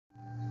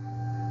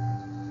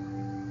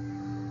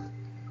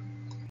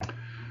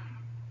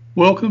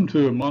Welcome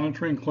to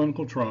Monitoring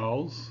Clinical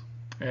Trials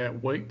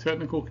at Wake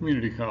Technical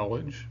Community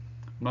College.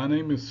 My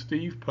name is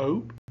Steve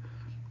Pope,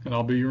 and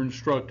I'll be your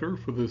instructor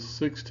for this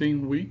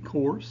 16-week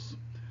course.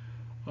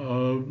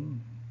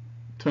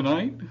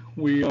 Tonight,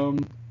 we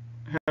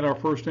had our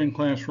first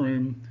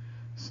in-classroom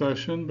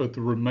session, but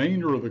the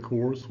remainder of the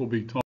course will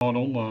be taught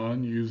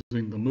online using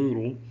the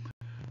Moodle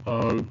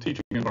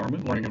teaching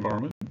environment, learning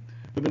environment.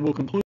 And then we'll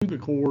conclude the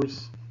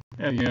course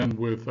at the end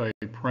with a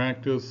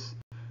practice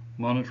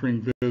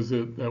monitoring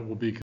visit that will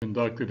be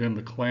conducted in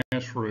the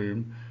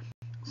classroom.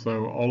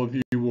 So all of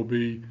you will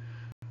be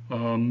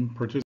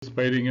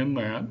participating in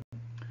that.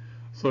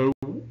 So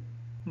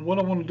what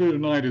I want to do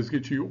tonight is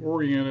get you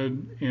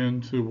oriented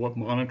into what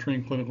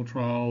monitoring clinical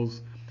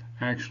trials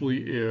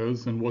actually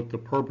is and what the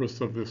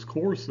purpose of this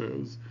course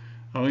is.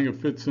 I think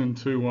it fits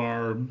into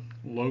our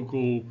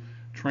local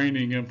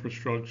training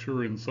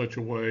infrastructure in such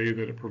a way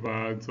that it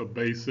provides a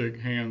basic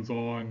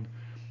hands-on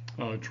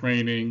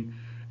training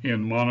in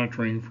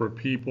monitoring for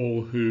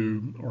people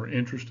who are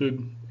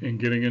interested in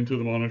getting into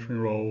the monitoring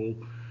role,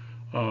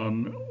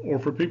 or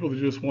for people that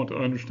just want to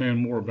understand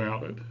more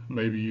about it.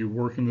 Maybe you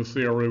work in the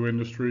CRO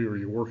industry or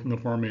you work in the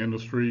pharma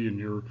industry and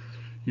you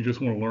just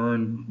want to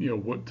learn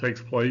what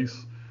takes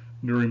place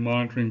during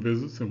monitoring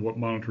visits and what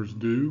monitors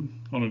do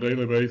on a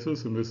daily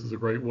basis, and this is a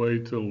great way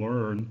to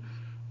learn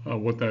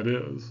what that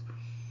is.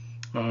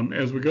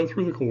 As we go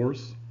through the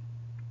course,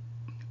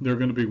 there are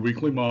going to be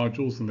weekly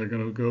modules, and they're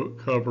going to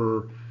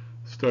cover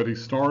study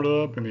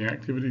startup and the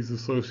activities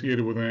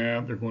associated with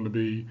that. There are going to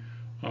be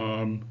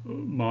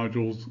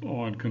modules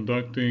on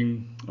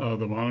conducting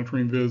the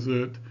monitoring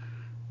visit,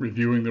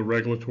 reviewing the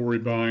regulatory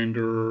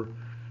binder,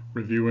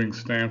 reviewing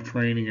staff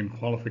training and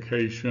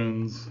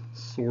qualifications,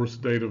 source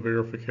data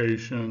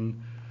verification,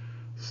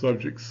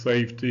 subject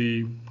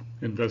safety,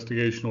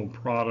 investigational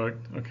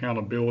product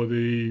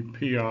accountability,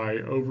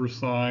 PI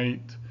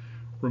oversight,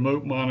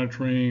 remote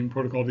monitoring,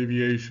 protocol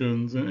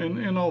deviations,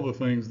 and all the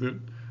things that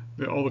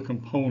all the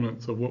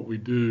components of what we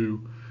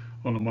do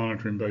on a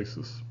monitoring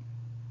basis.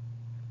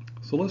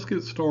 So let's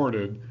get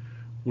started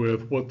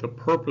with what the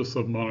purpose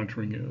of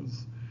monitoring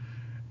is.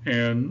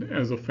 And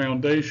as a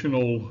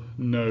foundational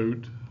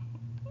note,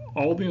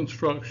 all the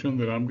instruction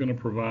that I'm going to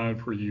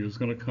provide for you is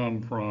going to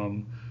come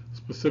from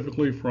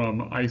specifically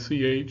from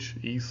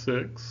ICH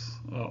E6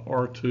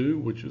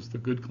 R2, which is the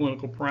good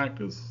clinical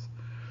practice.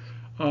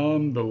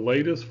 The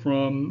latest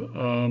from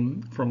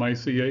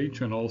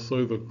ICH, and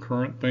also the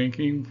current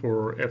thinking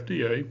for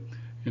FDA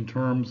in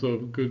terms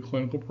of good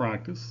clinical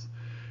practice.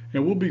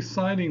 And we'll be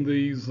citing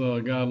these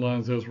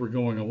guidelines as we're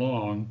going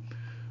along.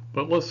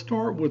 But let's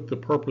start with the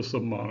purpose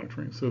of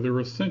monitoring. So there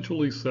are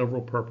essentially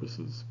several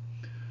purposes.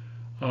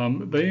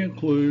 They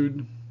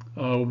include,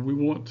 we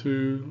want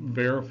to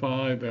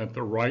verify that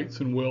the rights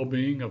and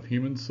well-being of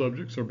human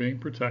subjects are being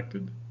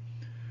protected.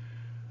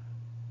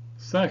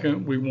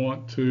 Second, we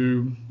want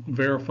to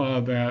verify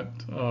that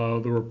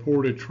the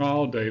reported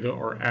trial data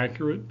are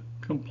accurate,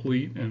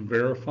 complete, and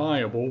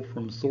verifiable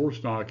from source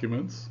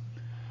documents.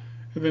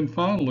 And then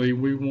finally,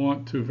 we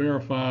want to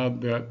verify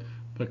that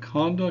the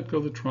conduct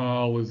of the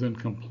trial is in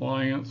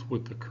compliance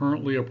with the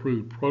currently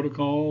approved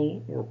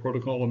protocol or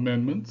protocol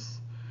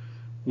amendments,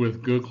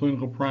 with good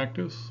clinical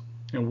practice,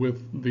 and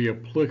with the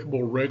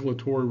applicable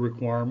regulatory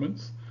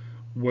requirements,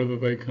 whether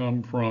they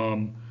come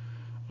from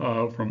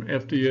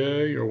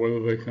FDA or whether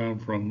they come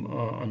from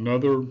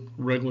another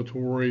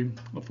regulatory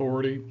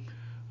authority.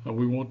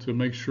 We want to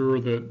make sure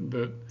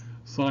that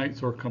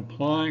sites are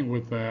complying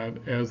with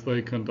that as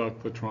they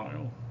conduct the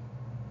trial.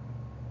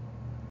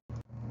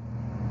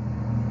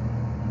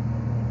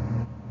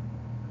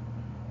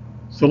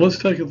 So let's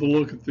take a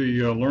look at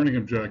the learning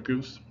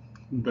objectives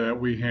that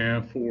we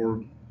have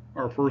for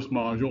our first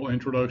module,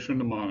 Introduction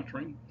to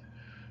Monitoring.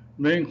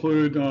 They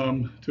include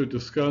to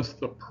discuss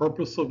the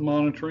purpose of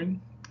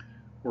monitoring.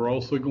 We're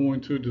also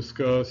going to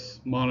discuss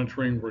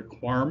monitoring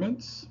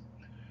requirements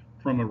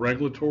from a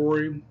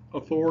regulatory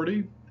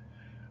authority.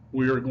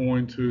 We are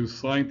going to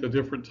cite the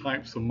different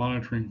types of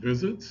monitoring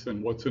visits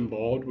and what's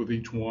involved with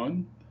each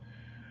one.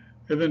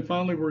 And then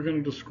finally, we're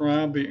going to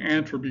describe the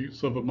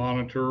attributes of a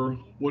monitor.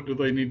 What do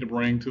they need to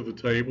bring to the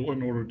table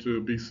in order to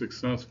be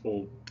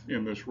successful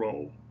in this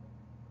role?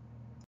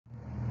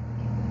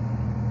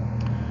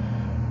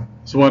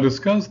 So I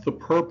discussed the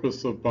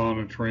purpose of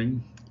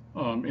monitoring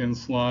in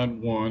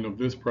slide 1 of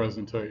this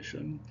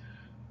presentation.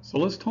 So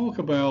let's talk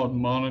about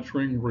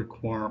monitoring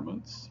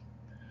requirements.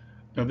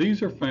 Now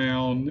these are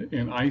found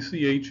in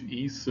ICH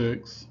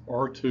E6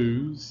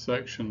 R2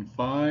 section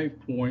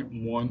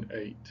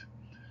 5.18.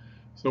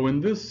 So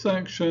in this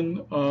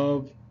section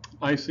of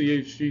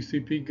ICH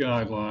GCP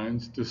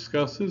guidelines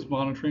discusses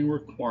monitoring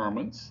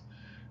requirements.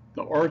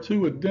 The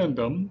R2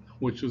 addendum,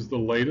 which is the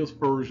latest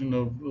version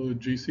of the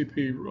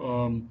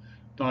GCP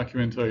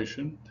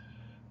documentation,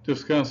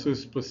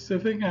 discusses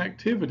specific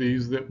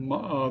activities that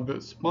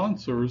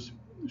sponsors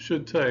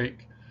should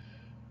take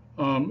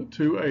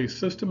to a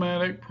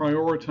systematic,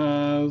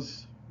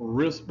 prioritized,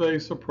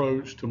 risk-based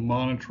approach to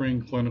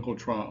monitoring clinical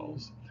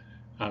trials.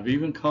 I've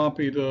even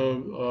copied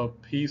a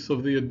piece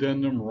of the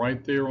addendum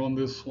right there on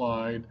this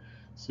slide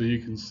so you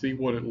can see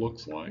what it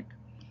looks like.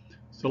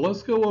 So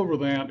let's go over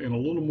that in a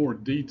little more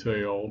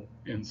detail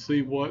and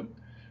see what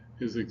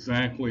is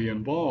exactly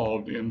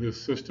involved in this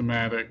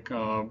systematic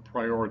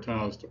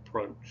prioritized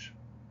approach.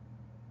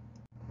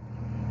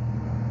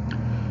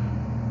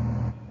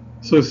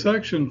 So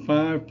section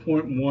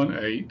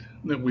 5.18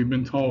 that we've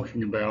been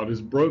talking about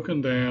is broken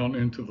down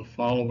into the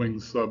following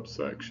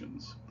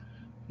subsections.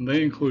 And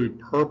they include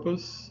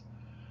purpose,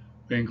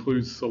 they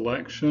include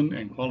selection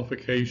and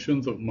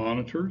qualifications of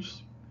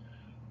monitors,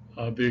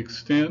 the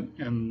extent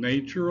and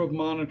nature of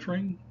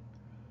monitoring,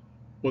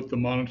 what the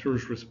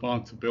monitor's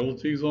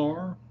responsibilities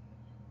are,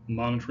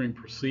 monitoring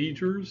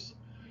procedures.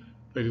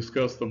 They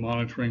discuss the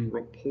monitoring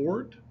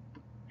report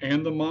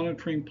and the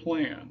monitoring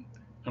plan.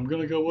 I'm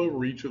going to go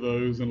over each of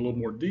those in a little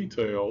more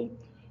detail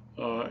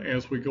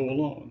as we go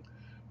along.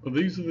 But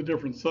these are the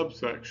different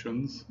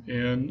subsections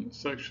in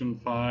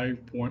section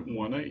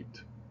 5.18.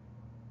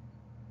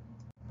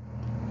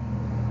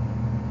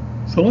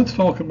 So let's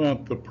talk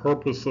about the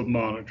purpose of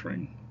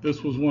monitoring.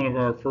 This was one of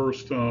our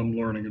first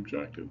learning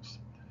objectives.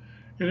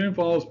 It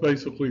involves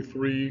basically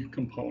three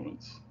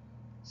components.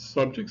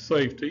 Subject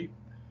safety,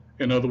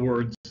 in other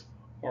words,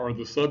 are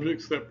the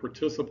subjects that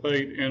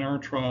participate in our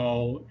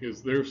trial,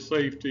 is their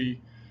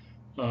safety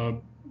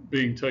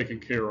being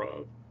taken care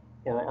of?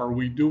 Or are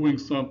we doing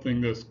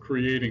something that's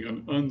creating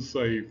an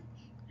unsafe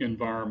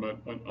environment,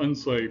 an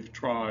unsafe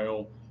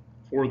trial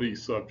for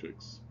these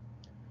subjects?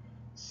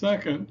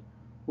 Second,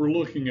 we're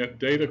looking at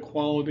data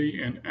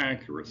quality and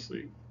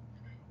accuracy.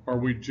 Are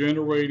we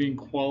generating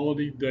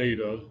quality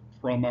data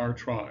from our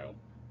trial?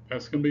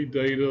 That's going to be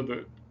data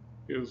that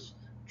is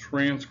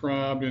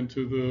transcribed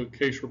into the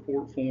case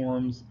report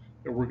forms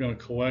that we're going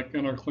to collect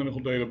in our clinical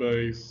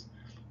database.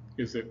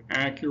 Is it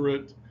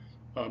accurate?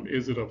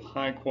 Is it of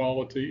high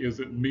quality?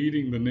 Is it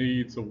meeting the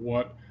needs of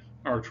what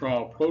our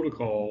trial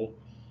protocol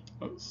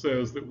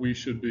says that we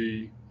should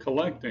be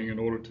collecting in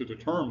order to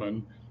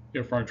determine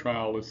if our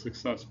trial is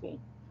successful?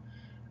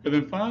 And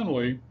then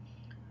finally,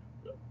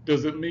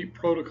 does it meet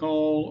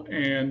protocol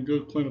and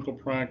good clinical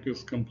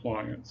practice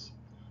compliance?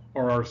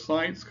 Are our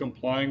sites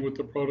complying with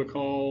the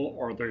protocol?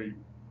 Are they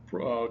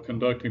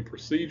conducting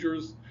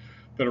procedures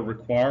that are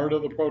required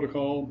of the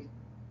protocol?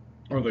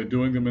 Are they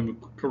doing them in the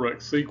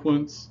correct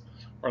sequence?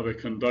 Are they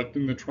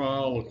conducting the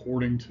trial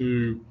according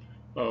to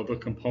the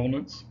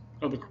components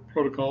of the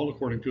protocol,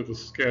 according to the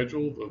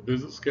schedule, the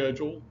visit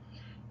schedule?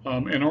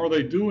 And are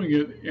they doing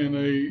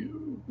it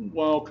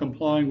while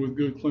complying with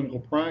good clinical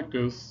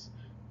practice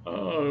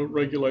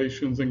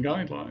regulations and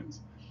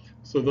guidelines?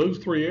 So those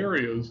three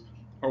areas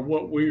are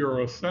what we are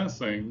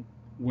assessing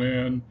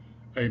when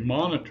a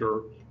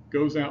monitor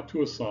goes out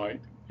to a site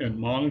and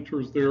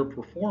monitors their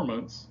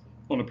performance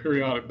on a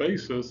periodic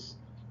basis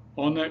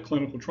on that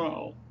clinical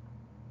trial.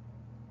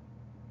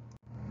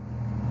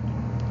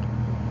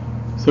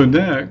 So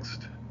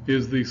next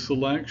is the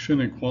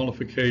selection and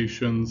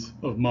qualifications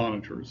of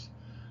monitors.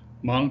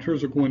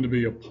 Monitors are going to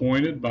be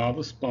appointed by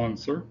the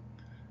sponsor.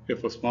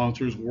 If a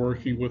sponsor is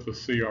working with a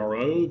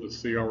CRO, the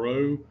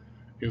CRO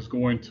is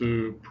going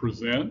to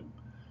present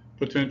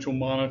potential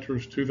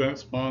monitors to that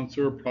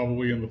sponsor,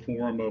 probably in the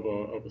form of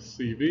a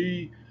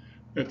CV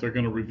that they're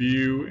going to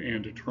review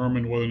and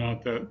determine whether or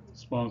not that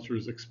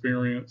sponsor's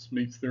experience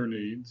meets their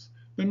needs.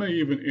 They may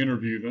even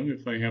interview them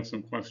if they have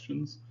some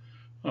questions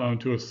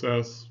to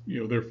assess,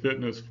 their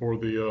fitness for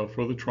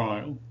the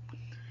trial.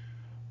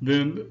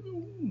 Then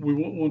we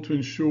want to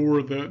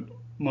ensure that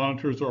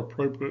monitors are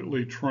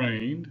appropriately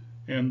trained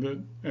and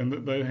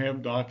that they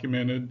have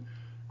documented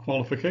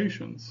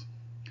qualifications.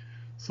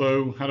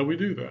 So how do we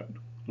do that?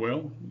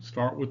 Well,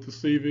 start with the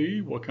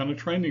CV. What kind of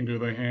training do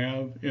they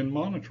have in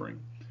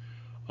monitoring?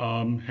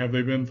 Have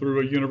they been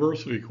through a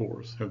university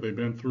course? Have they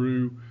been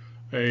through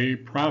a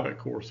private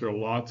course? There are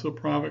lots of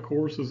private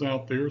courses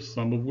out there,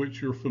 some of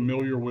which you're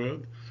familiar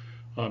with.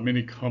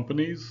 Many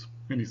companies,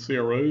 many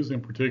CROs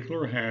in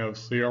particular, have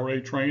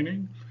CRA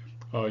training.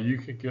 You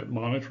could get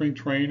monitoring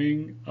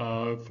training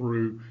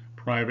through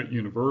private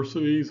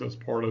universities as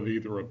part of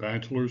either a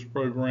bachelor's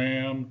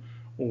program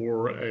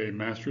or a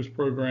master's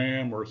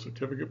program or a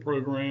certificate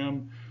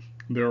program.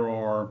 There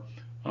are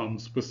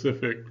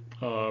specific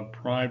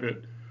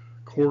private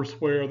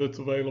courseware that's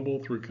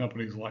available through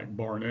companies like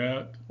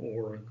Barnett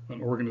or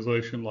an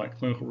organization like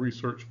Clinical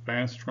Research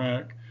Fast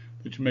Track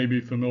that you may be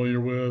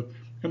familiar with.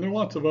 And there are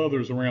lots of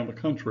others around the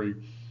country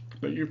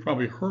that you've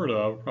probably heard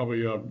of,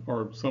 probably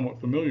are somewhat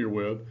familiar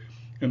with.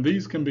 And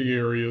these can be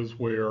areas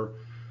where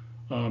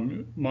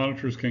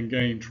monitors can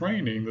gain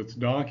training that's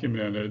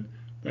documented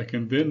that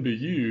can then be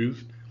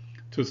used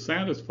to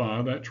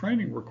satisfy that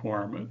training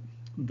requirement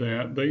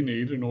that they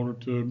need in order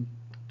to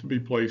be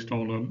placed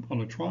on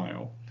a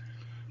trial.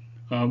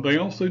 They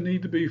also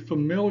need to be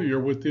familiar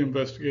with the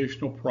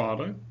investigational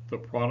product, the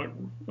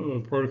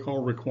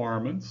protocol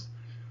requirements,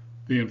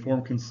 the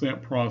informed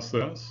consent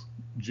process,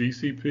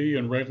 GCP,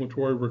 and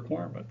regulatory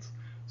requirements.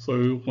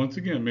 So once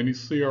again, many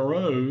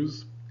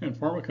CROs and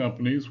pharma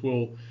companies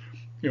will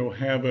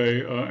have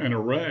an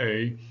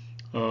array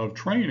of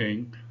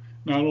training,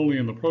 not only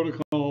in the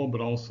protocol,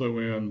 but also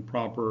in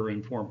proper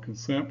informed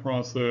consent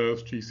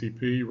process,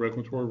 GCP,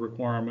 regulatory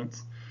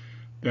requirements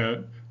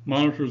that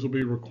monitors will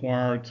be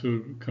required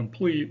to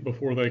complete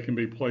before they can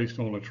be placed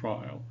on a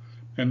trial.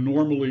 And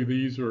normally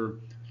these are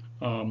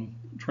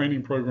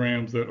training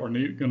programs that are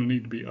going to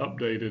need to be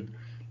updated,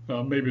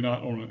 maybe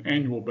not on an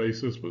annual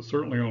basis, but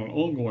certainly on an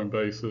ongoing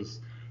basis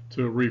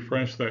to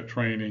refresh that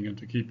training and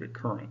to keep it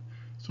current.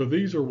 So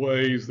these are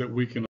ways that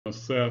we can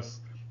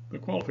assess the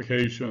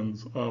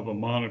qualifications of a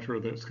monitor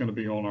that's going to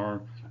be on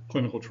our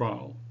clinical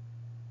trial.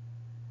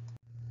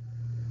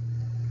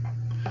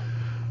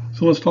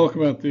 So let's talk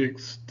about the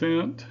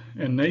extent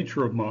and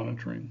nature of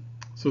monitoring.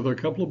 So there are a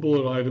couple of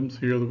bullet items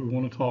here that we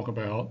want to talk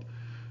about.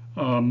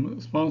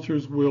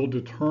 Sponsors will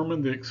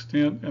determine the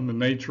extent and the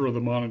nature of the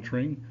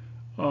monitoring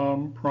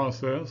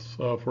process.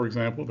 For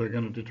example, they're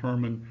going to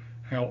determine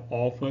how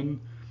often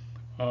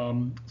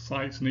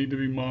sites need to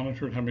be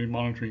monitored, how many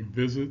monitoring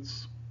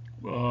visits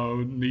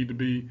need to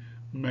be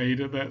made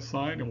at that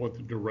site, and what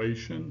the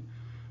duration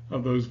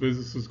of those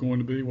visits is going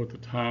to be, what the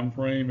time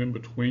frame in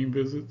between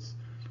visits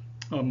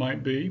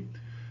might be.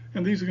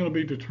 And these are going to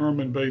be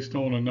determined based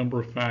on a number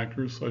of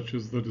factors such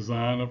as the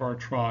design of our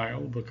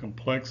trial, the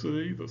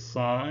complexity, the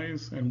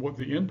size, and what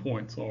the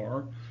endpoints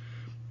are.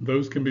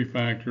 Those can be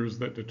factors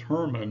that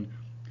determine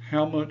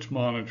how much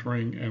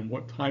monitoring and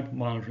what type of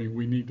monitoring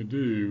we need to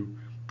do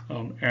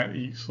at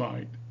each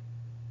site.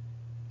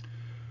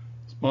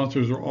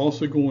 Sponsors are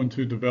also going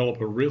to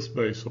develop a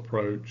risk-based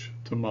approach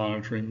to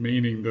monitoring,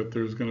 meaning that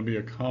there's going to be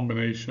a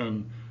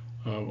combination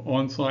of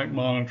on-site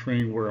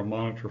monitoring where a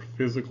monitor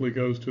physically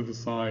goes to the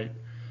site,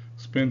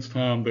 spends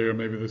time there,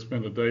 maybe they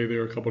spend a day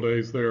there, a couple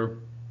days there,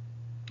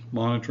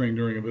 monitoring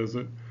during a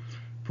visit,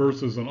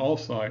 versus an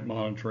off-site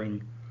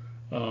monitoring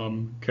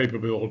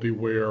capability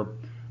where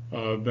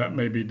that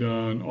may be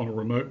done on a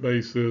remote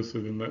basis,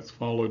 and then that's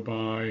followed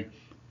by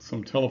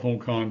some telephone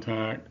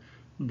contact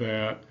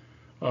that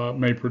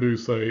may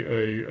produce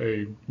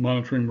a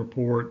monitoring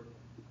report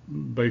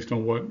based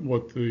on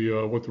what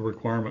the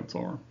requirements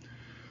are.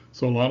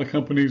 So a lot of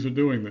companies are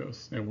doing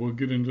this, and we'll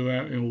get into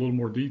that in a little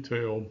more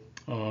detail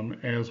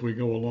as we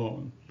go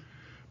along.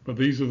 But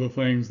these are the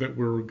things that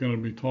we're going to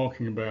be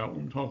talking about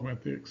when we talk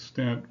about the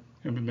extent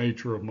and the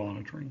nature of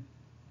monitoring.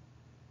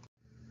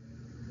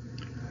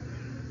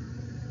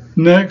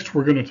 Next,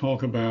 we're going to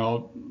talk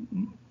about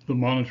the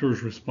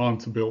monitor's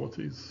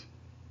responsibilities.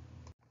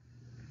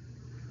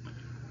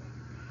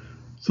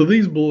 So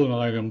these bullet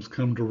items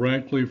come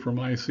directly from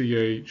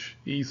ICH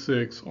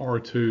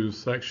E6R2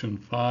 section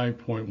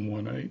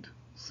 5.18.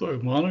 So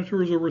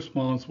monitors are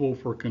responsible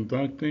for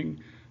conducting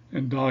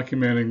and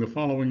documenting the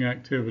following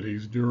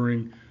activities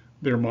during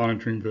their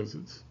monitoring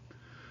visits.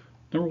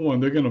 Number one,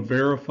 they're going to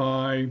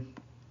verify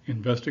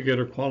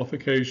investigator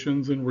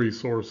qualifications and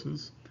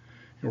resources.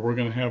 And we're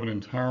going to have an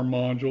entire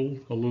module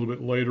a little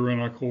bit later in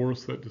our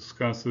course that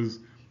discusses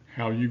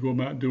how you go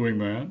about doing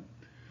that.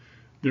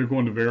 They're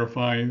going to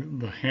verify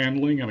the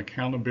handling and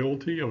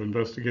accountability of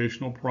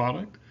investigational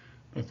product.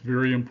 That's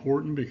very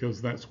important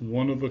because that's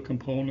one of the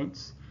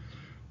components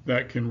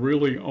that can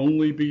really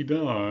only be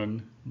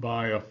done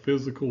by a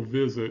physical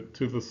visit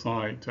to the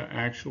site to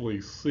actually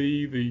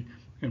see the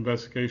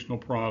investigational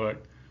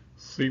product,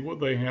 see what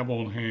they have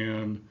on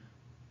hand,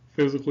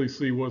 physically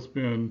see what's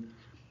been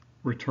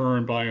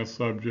returned by a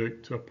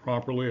subject to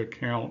properly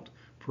account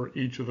for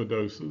each of the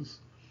doses.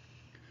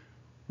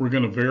 We're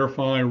going to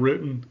verify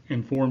written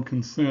informed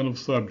consent of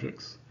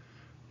subjects.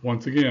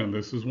 Once again,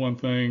 this is one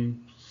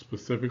thing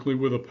specifically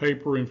with a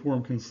paper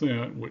informed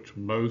consent, which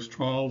most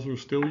trials are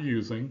still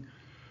using.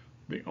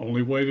 The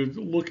only way to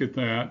look at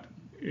that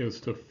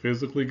is to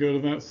physically go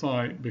to that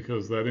site,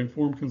 because that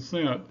informed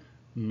consent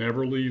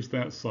never leaves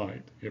that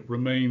site. It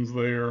remains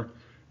there.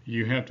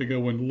 You have to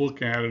go and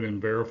look at it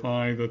and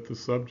verify that the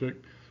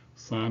subject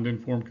signed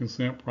informed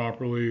consent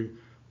properly,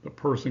 the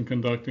person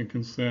conducting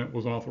consent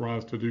was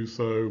authorized to do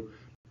so,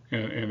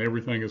 and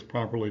everything is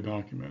properly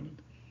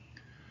documented.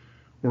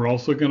 We're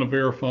also going to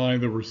verify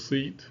the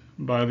receipt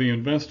by the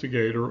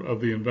investigator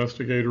of the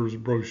investigator's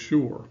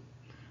brochure.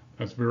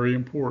 That's very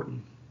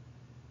important.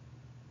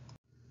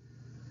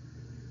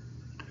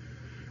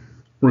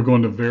 We're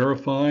going to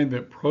verify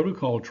that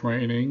protocol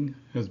training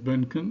has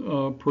been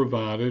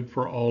provided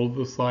for all of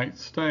the site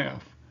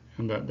staff,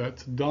 and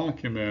that's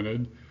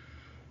documented,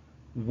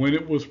 when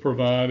it was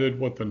provided,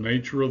 what the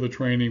nature of the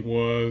training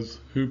was,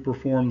 who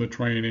performed the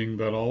training.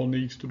 That all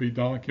needs to be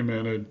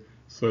documented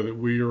so that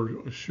we are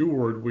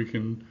assured we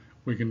can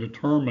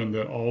determine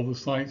that all the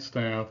site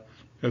staff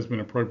has been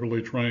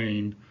appropriately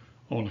trained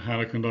on how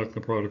to conduct the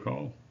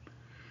protocol.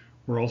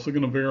 We're also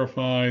going to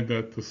verify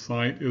that the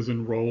site is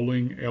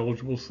enrolling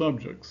eligible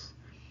subjects.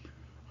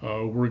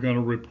 We're going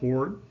to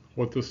report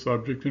what the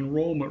subject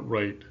enrollment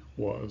rate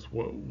was.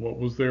 What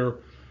was their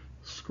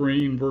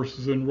screen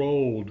versus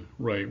enrolled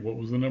rate? What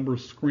was the number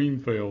of screen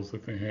fails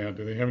that they had?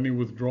 Do they have any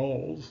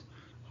withdrawals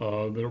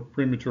that are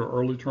premature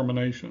early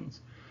terminations?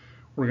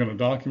 We're going to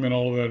document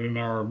all of that in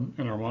our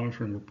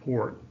monitoring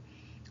report.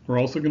 We're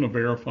also going to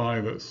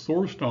verify that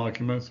source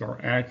documents are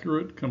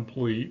accurate,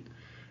 complete,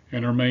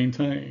 and are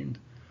maintained.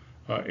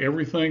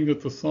 Everything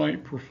that the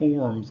site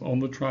performs on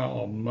the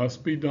trial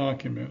must be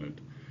documented.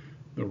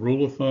 The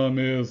rule of thumb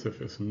is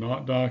if it's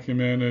not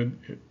documented,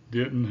 it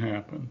didn't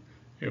happen.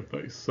 If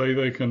they say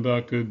they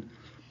conducted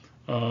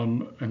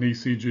an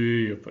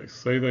ECG, if they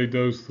say they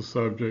dosed the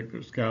subject,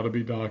 there's got to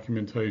be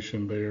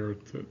documentation there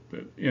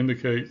that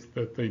indicates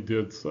that they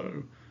did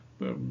so.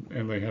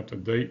 And they have to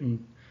date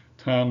and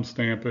time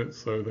stamp it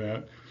so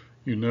that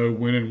you know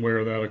when and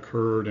where that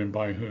occurred and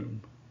by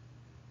whom.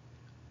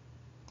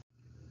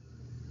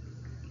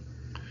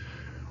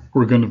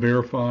 We're going to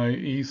verify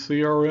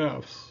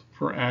ECRFs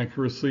for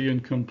accuracy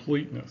and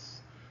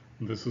completeness.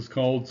 This is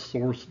called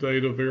source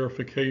data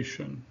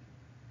verification.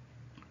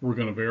 We're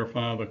going to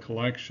verify the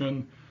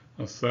collection,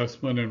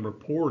 assessment, and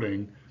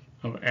reporting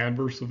of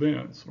adverse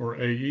events, or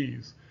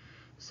AEs,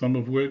 some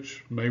of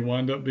which may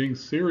wind up being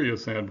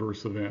serious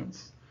adverse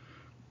events.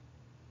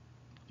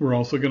 We're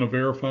also going to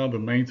verify the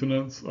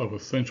maintenance of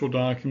essential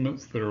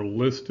documents that are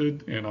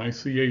listed in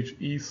ICH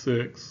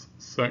E6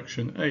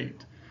 Section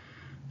 8.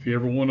 If you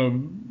ever want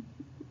to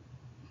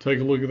take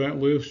a look at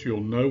that list,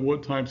 you'll know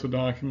what types of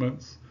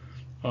documents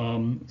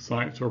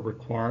sites are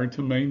required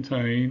to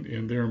maintain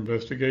in their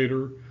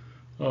investigator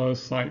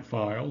site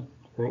file,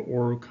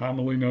 or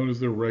commonly known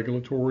as their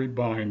regulatory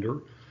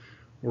binder.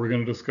 We're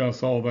going to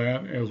discuss all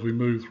that as we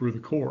move through the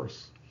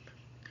course.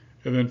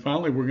 And then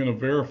finally, we're going to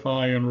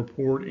verify and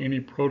report any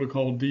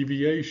protocol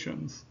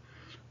deviations.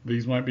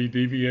 These might be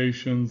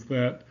deviations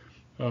that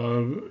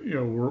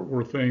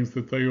were things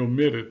that they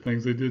omitted,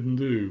 things they didn't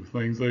do,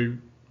 things they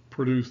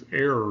produced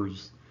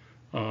errors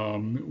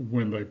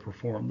when they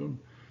performed them.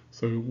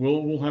 So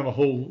we'll have a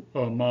whole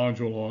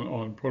module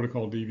on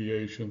protocol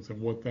deviations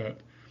and what that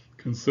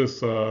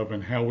consists of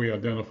and how we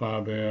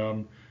identify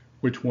them,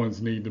 which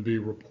ones need to be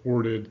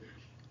reported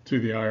to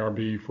the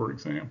IRB, for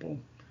example.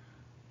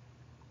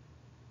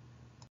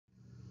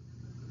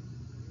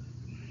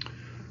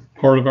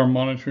 Part of our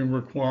monitoring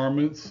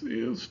requirements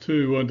is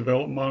to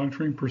develop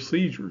monitoring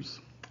procedures.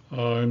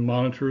 And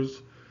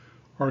monitors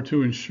are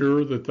to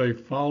ensure that they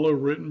follow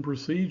written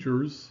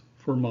procedures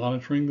for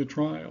monitoring the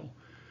trial.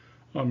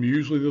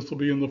 Usually this will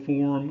be in the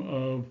form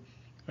of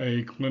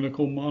a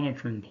clinical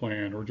monitoring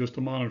plan or just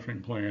a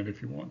monitoring plan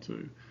if you want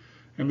to.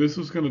 And this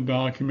is going to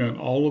document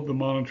all of the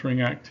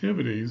monitoring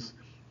activities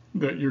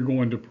that you're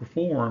going to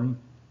perform,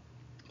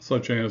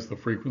 such as the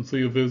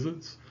frequency of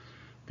visits,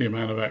 the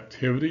amount of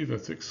activity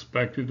that's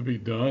expected to be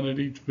done at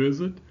each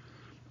visit,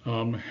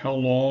 how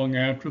long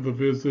after the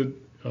visit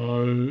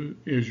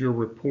is your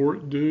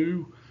report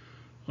due,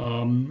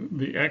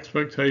 the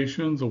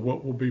expectations of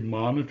what will be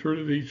monitored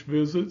at each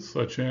visit,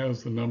 such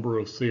as the number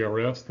of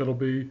CRFs that'll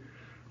be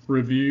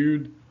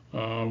reviewed,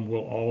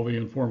 will all the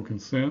informed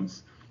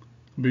consents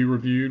be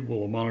reviewed,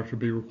 will a monitor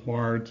be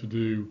required to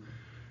do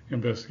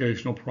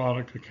investigational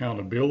product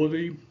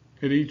accountability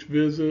at each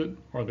visit,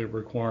 are they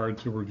required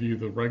to review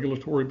the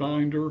regulatory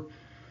binder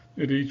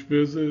at each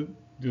visit,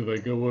 do they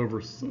go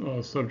over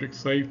subject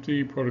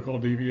safety, protocol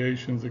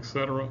deviations,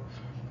 etc.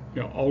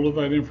 All of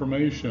that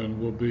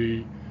information will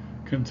be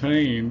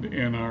contained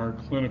in our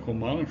clinical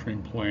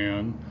monitoring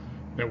plan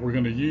that we're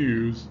going to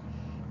use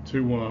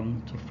to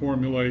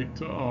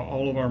formulate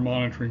all of our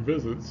monitoring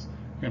visits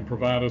and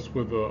provide us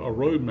with a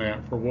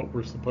roadmap for what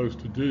we're supposed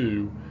to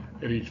do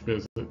at each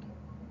visit.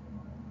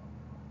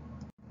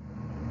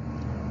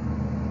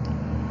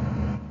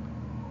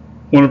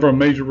 One of our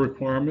major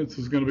requirements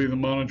is going to be the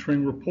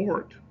monitoring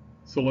report.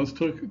 So let's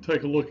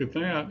take a look at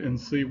that and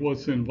see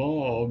what's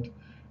involved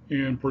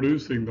in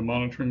producing the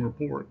monitoring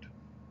report.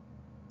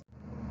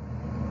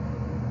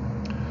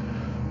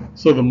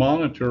 So the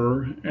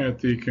monitor, at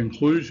the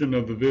conclusion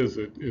of the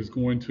visit, is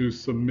going to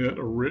submit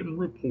a written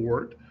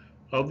report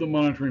of the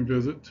monitoring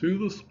visit to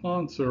the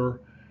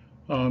sponsor,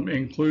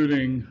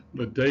 including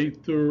the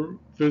date the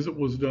visit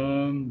was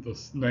done, the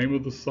name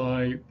of the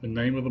site, the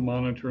name of the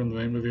monitor, and the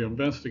name of the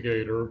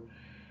investigator.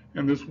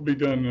 And this will be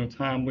done in a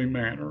timely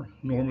manner.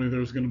 Normally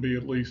there's going to be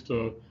at least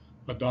a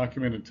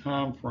documented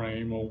time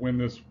frame on when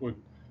this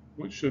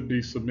should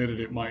be submitted.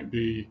 It might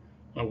be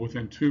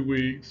within 2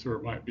 weeks, or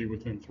it might be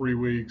within 3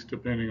 weeks,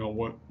 depending on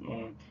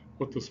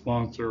what the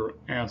sponsor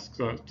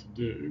asks us to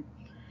do.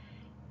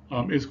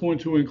 It's going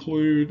to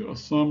include a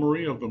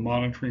summary of the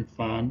monitoring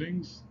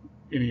findings,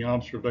 any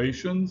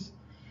observations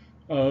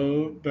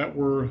that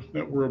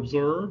were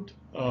observed,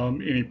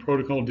 any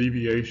protocol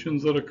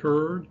deviations that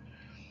occurred,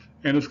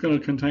 and it's going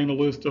to contain a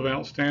list of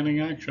outstanding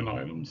action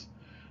items.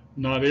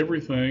 Not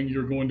everything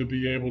you're going to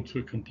be able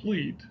to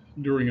complete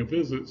during a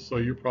visit, so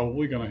you're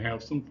probably going to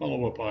have some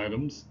follow-up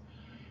items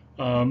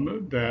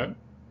that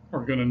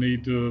are going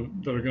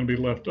to be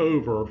left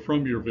over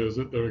from your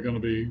visit, that are going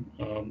to be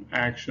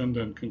actioned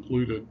and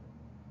concluded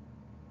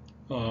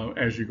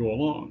as you go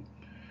along.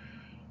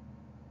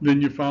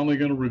 Then you're finally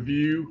going to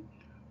review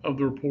of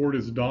the report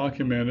is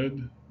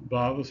documented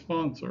by the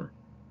sponsor.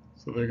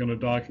 So they're going to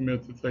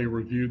document that they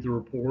reviewed the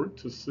report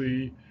to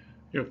see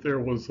if there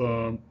was,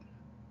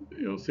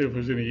 see if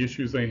there's any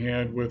issues they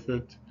had with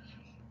it,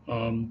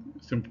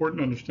 It's important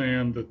to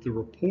understand that the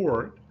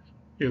report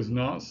is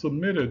not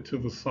submitted to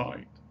the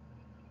site.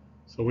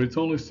 So it's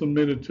only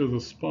submitted to the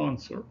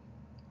sponsor.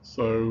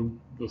 So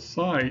the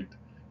site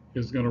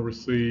is going to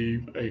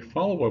receive a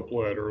follow-up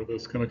letter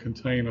that's going to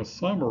contain a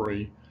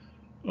summary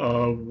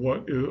of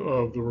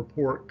the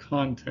report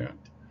content.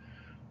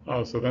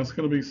 So that's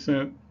going to be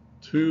sent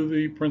to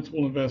the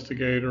principal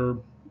investigator,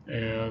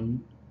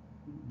 and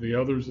the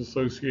others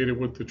associated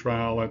with the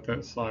trial at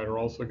that site are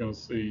also going to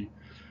see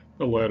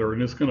the letter,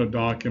 and it's going to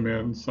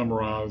document and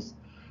summarize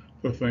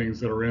the things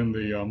that are in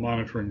the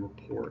monitoring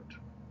report.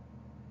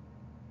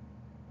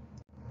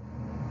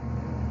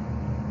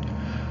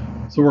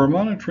 So our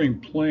monitoring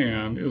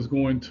plan is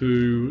going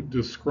to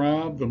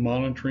describe the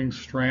monitoring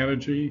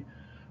strategy,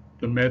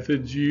 the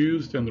methods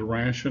used and the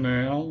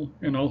rationale,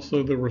 and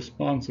also the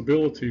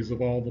responsibilities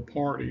of all the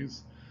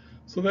parties.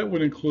 So that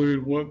would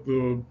include what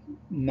the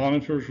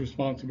monitor's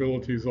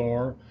responsibilities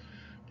are,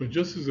 but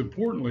just as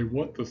importantly,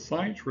 what the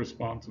site's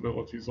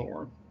responsibilities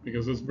are,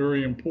 because it's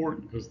very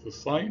important, because the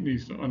site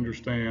needs to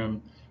understand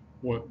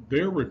what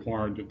they're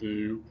required to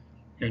do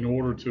in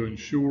order to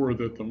ensure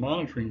that the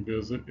monitoring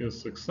visit is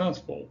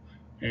successful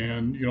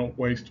and you don't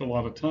waste a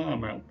lot of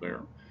time out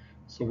there.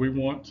 So we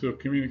want to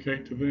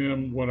communicate to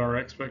them what our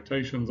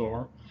expectations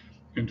are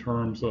in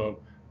terms of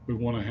we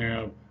want to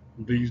have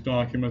these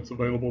documents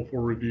available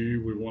for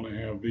review. We want to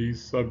have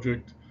these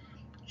subject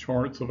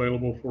charts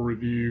available for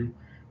review.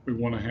 We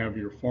want to have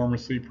your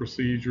pharmacy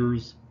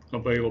procedures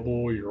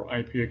available, your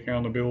IP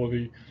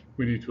accountability.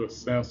 We need to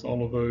assess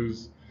all of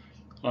those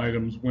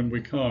items when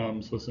we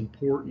come. So it's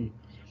important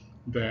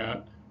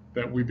that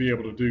we be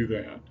able to do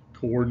that.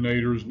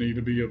 Coordinators need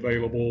to be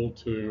available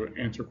to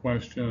answer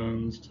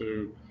questions,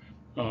 to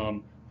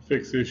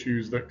fix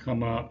issues that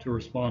come up, to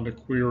respond to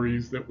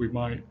queries that we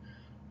might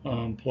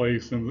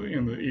place in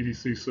the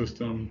EDC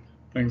system,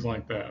 things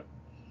like that.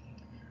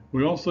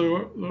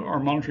 Our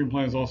monitoring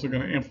plan is also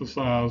going to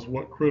emphasize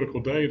what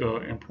critical data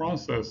and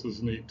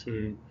processes need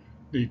to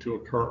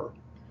occur.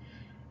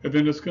 And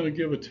then it's going to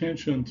give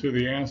attention to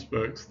the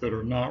aspects that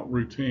are not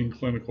routine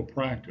clinical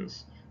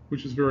practice,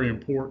 which is very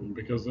important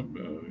because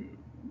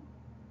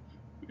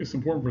it's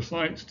important for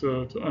sites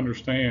to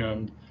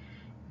understand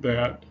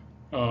that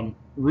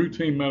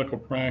routine medical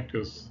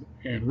practice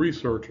and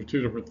research are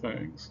two different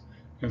things.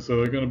 And so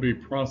there are going to be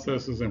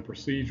processes and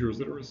procedures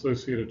that are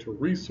associated to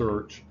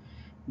research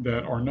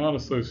that are not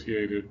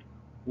associated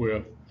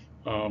with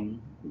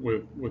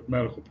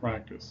medical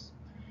practice.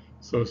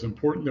 So it's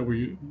important that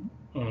we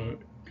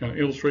kind of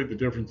illustrate the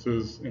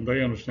differences and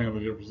they understand the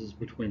differences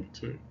between the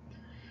two.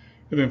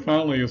 And then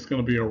finally, it's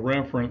going to be a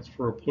reference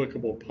for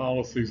applicable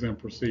policies and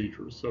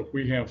procedures. So if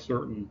we have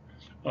certain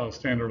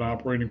standard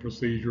operating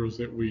procedures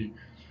that we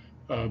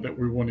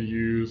want to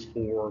use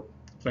for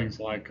things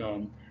like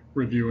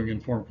reviewing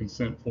informed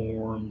consent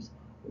forms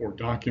or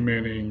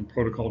documenting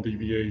protocol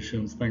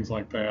deviations, things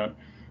like that,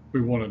 we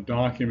want to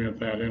document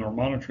that in our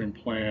monitoring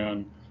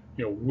plan,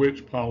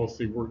 which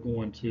policy we're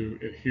going to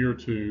adhere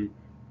to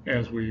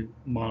as we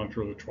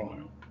monitor the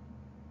trial.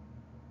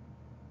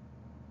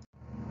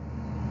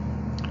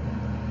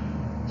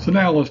 So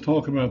now let's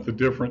talk about the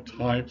different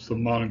types of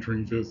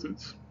monitoring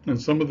visits. And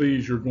some of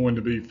these you're going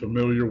to be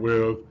familiar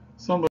with,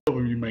 some of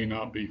them you may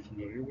not be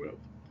familiar with.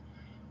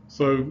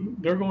 So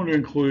they're going to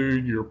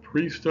include your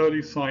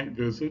pre-study site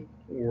visit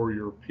or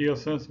your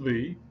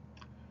PSSV.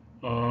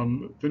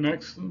 The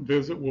next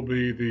visit will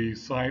be the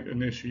site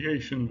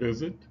initiation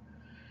visit.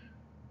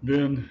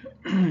 Then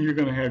you're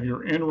going to have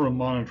your interim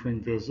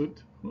monitoring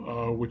visit,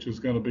 which is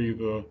going to be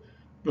the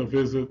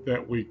visit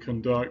that we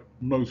conduct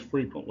most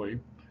frequently.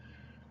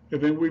 And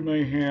then we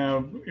may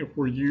have, if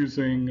we're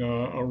using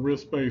a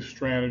risk-based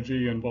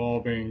strategy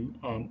involving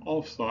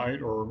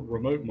off-site or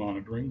remote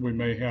monitoring, we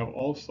may have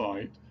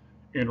off-site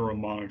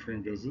interim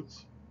monitoring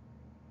visits.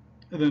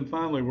 And then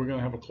finally, we're going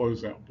to have a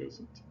closeout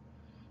visit.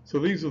 So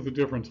these are the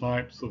different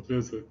types of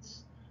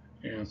visits.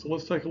 And so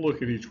let's take a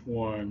look at each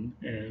one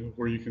and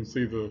where you can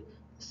see the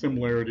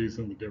similarities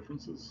and the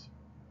differences.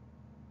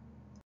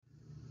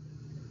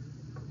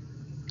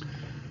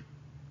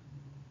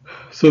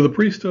 So the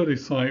pre-study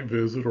site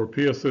visit, or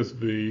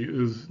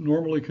PSSV, is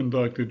normally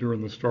conducted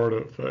during the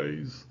startup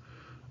phase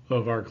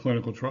of our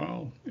clinical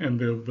trial. And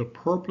the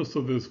purpose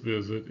of this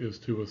visit is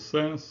to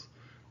assess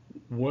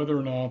whether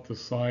or not the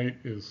site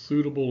is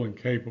suitable and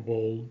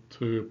capable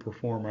to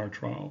perform our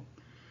trial.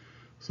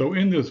 So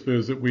in this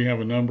visit, we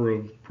have a number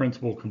of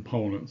principal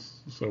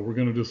components. So we're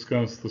going to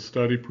discuss the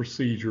study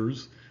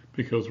procedures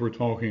because we're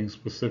talking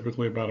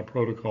specifically about a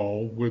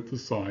protocol with the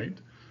site.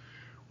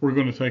 We're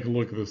going to take a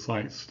look at the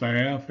site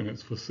staff and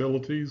its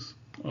facilities.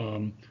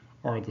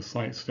 Are the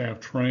site staff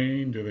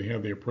trained? Do they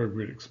have the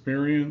appropriate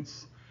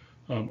experience?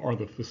 Are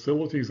the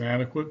facilities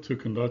adequate to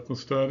conduct the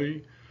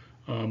study?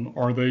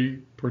 Are they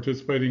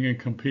participating in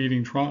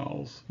competing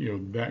trials?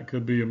 That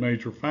could be a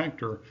major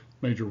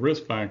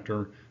risk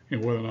factor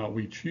in whether or not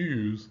we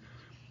choose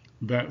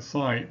that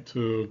site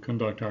to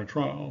conduct our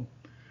trial.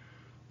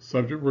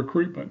 Subject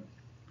recruitment.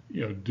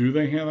 Do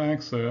they have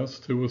access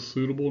to a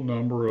suitable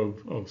number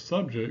of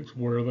subjects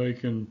where they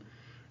can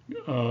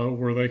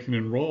where they can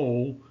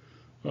enroll,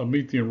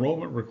 meet the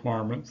enrollment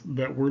requirements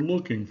that we're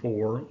looking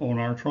for on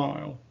our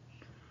trial.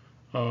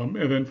 And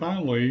then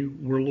finally,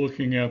 we're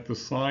looking at the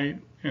site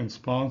and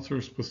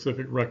sponsor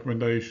specific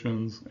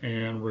recommendations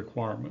and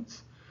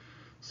requirements.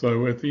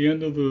 So at the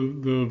end of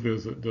the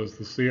visit, does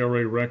the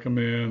CRA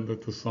recommend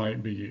that the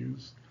site be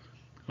used?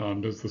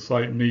 Does the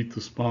site meet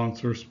the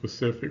sponsor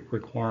specific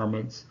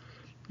requirements,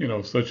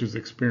 such as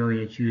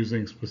experience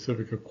using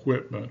specific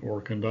equipment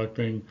or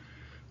conducting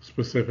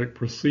specific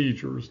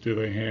procedures? Do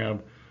they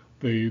have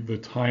the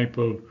type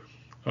of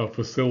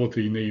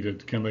facility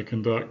needed? Can they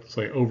conduct,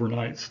 say,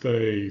 overnight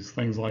stays,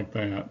 things like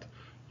that?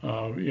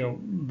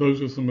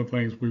 Those are some of the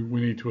things we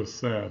need to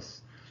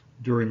assess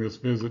during this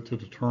visit to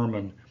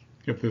determine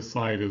if this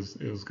site is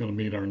going to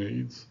meet our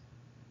needs.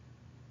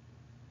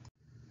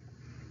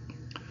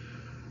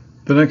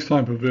 The next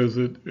type of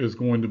visit is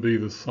going to be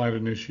the site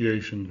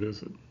initiation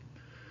visit.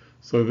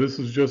 So this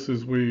is just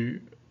as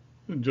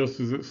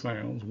it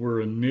sounds.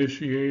 We're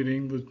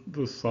initiating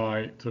the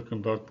site to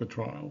conduct the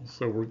trial.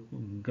 So we're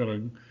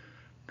going to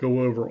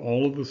go over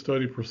all of the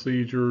study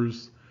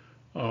procedures,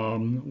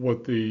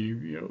 what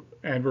the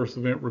adverse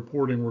event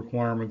reporting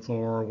requirements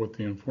are, what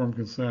the informed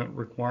consent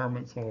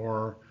requirements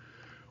are,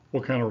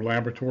 what kind of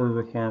laboratory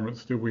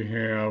requirements do we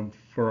have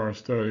for our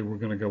study. We're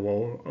going to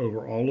go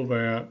over all of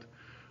that.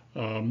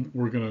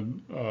 We're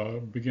going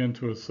to begin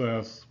to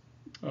assess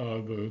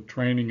the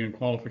training and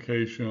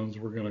qualifications.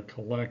 We're going to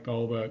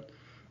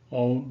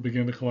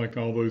begin to collect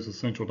all those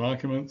essential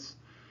documents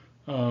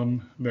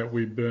that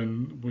we've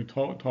been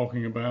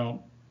talking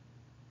about.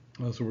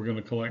 So we're going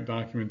to collect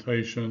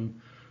documentation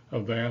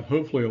of that.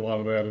 Hopefully a lot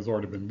of that has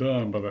already been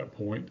done by that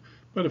point,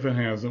 but if it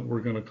hasn't,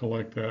 we're going to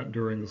collect that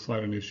during the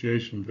site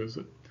initiation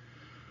visit.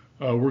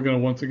 We're going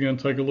to once again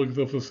take a look at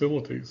the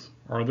facilities.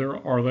 Are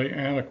they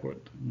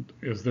adequate?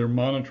 Is there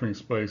monitoring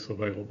space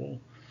available?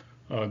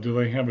 Do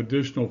they have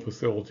additional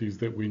facilities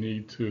that we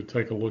need to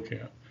take a look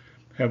at?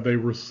 Have they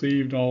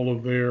received all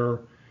of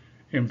their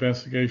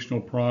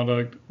investigational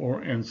product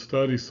and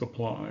study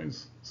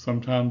supplies?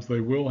 Sometimes they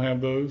will have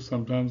those,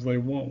 sometimes they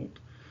won't.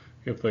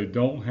 If they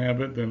don't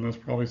have it, then that's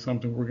probably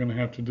something we're going to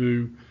have to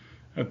do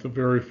at the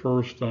very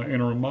first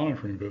interim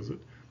monitoring visit.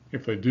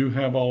 If they do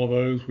have all of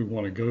those, we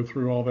want to go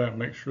through all that,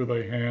 make sure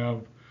they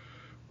have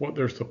what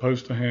they're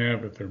supposed to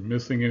have. If they're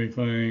missing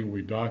anything,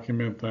 we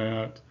document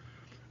that.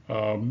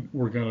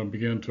 We're going to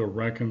begin to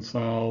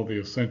reconcile the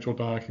essential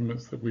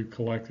documents that we've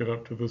collected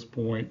up to this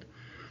point,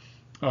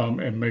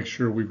 and make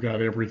sure we've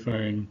got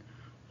everything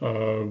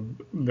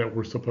that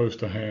we're supposed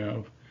to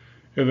have.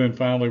 And then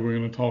finally, we're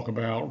going to talk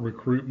about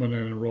recruitment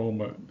and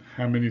enrollment.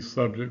 How many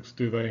subjects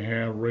do they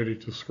have ready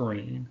to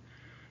screen?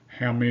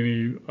 How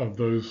many of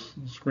those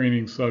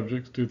screening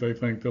subjects do they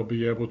think they'll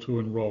be able to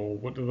enroll?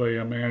 What do they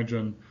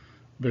imagine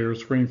their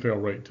screen fail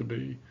rate to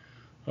be?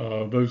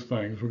 Those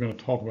things. We're going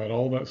to talk about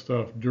all that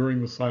stuff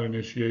during the site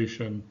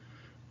initiation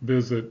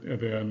visit, and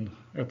then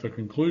at the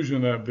conclusion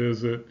of that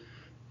visit,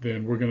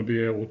 then we're going to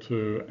be able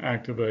to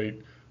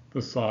activate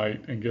the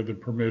site and give them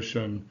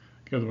permission,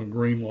 give them a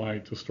green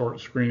light to start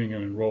screening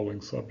and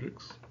enrolling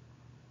subjects.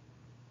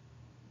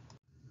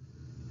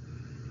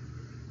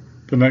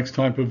 The next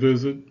type of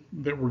visit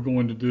that we're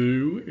going to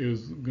do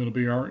is going to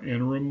be our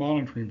interim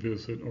monitoring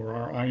visit, or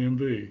our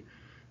IMV.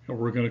 And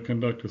we're going to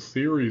conduct a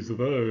series of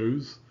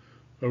those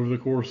over the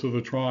course of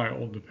the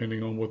trial.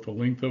 Depending on what the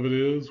length of it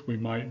is, we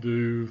might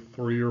do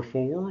 3 or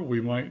 4, we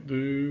might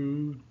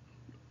do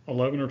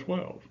 11 or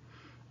 12,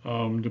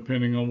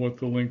 depending on what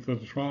the length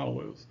of the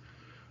trial is.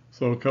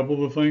 So a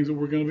couple of the things that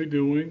we're going to be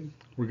doing,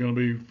 we're going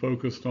to be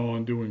focused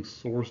on doing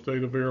source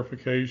data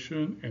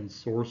verification and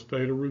source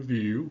data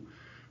review.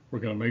 We're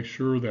going to make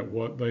sure that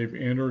what they've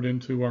entered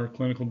into our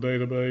clinical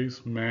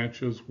database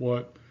matches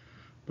what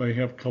they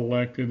have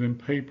collected in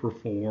paper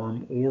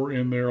form or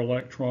in their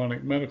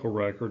electronic medical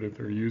record if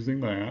they're using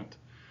that.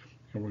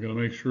 And we're going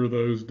to make sure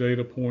those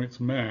data points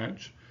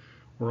match.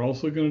 We're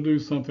also going to do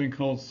something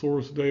called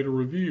source data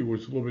review,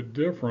 which is a little bit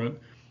different.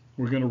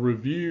 We're going to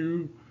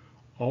review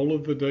all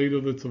of the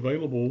data that's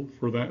available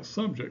for that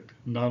subject.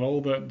 Not all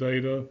that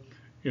data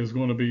is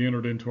going to be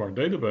entered into our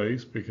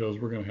database, because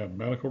we're going to have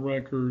medical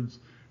records,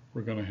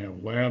 we're going to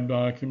have lab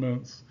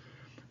documents,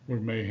 we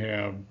may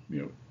have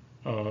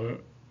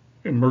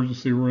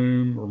emergency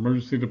room or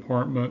emergency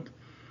department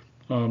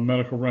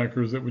medical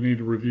records that we need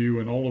to review,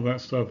 and all of that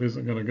stuff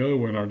isn't going to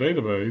go in our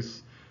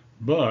database,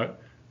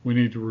 but we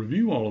need to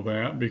review all of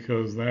that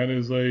because that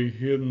is a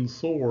hidden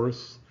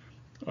source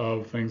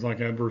of things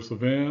like adverse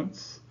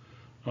events,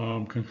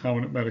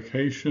 concomitant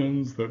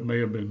medications that may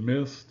have been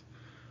missed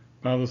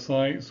by the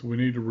site. So we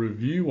need to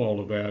review all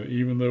of that,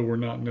 even though we're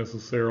not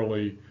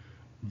necessarily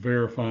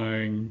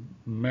verifying,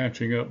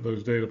 matching up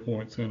those data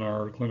points in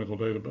our clinical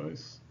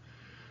database.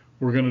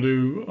 We're going to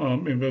do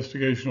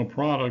investigational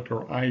product,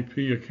 or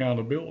IP,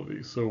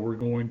 accountability. So we're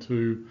going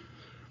to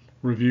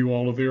review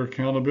all of their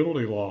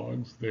accountability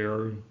logs,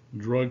 their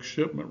drug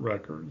shipment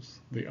records,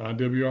 the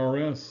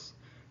IWRS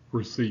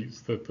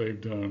receipts that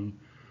they've done.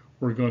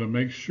 We're going to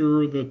make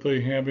sure that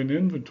they have in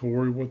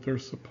inventory what they're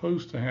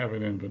supposed to have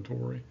in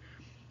inventory.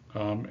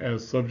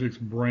 As subjects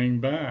bring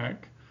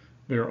back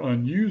their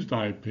unused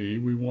IP,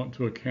 we want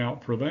to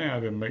account for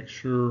that and make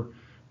sure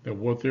that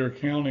what they're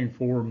accounting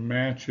for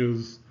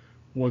matches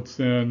what's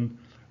in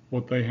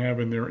what they have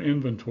in their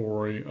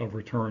inventory of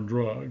returned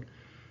drug.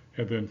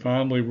 And then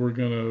finally, we're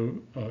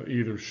going to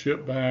either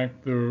ship back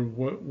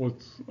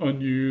what's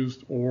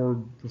unused,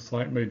 or the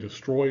site may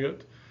destroy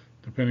it,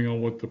 depending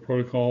on what the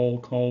protocol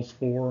calls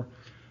for.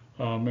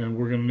 And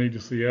we're going to need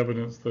to see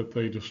evidence that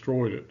they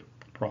destroyed it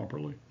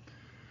properly.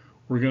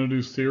 We're going to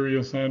do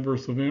serious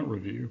adverse event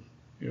review.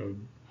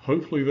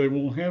 Hopefully they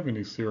won't have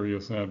any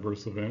serious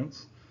adverse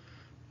events,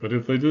 but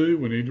if they do,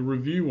 we need to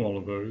review all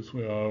of those.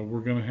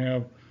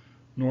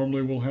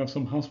 Normally we'll have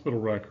some hospital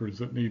records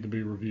that need to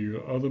be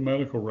reviewed, other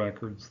medical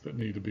records that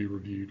need to be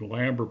reviewed,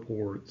 lab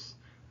reports,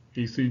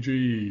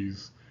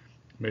 ECGs,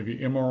 maybe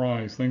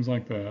MRIs, things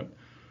like that.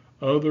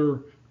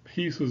 Other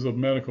pieces of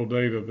medical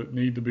data that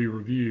need to be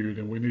reviewed,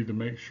 and we need to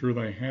make sure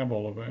they have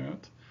all of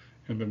that,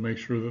 and to make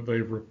sure that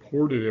they've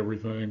reported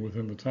everything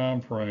within the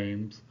time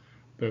frames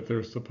that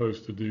they're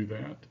supposed to do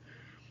that.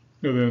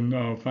 And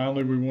then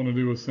finally, we want to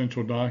do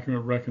essential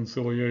document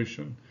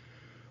reconciliation.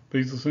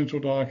 These essential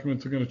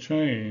documents are going to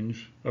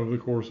change over the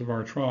course of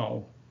our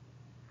trial.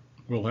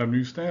 We'll have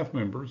new staff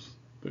members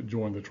that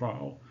join the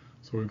trial,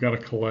 so we've got to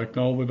collect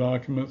all the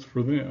documents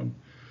for them.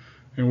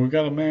 And we've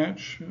got to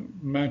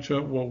match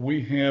up what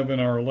we have in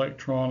our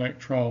electronic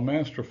trial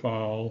master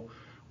file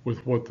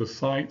with what the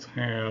sites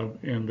have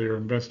in their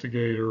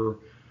investigator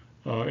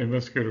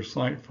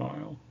site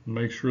file.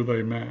 Make sure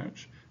they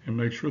match, and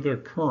make sure they're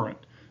current.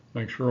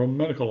 Make sure all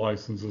medical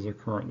licenses are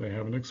current, they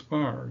haven't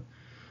expired.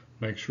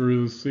 Make sure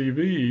the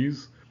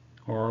CVs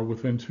are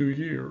within 2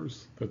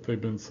 years, that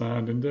they've been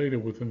signed and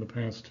dated within the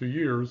past 2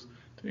 years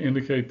to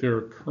indicate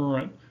their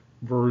current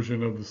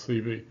version of the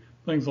CV,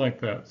 things like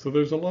that. So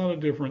there's a lot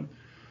of different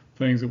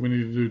things that we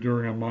need to do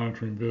during our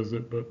monitoring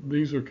visit, but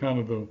these are kind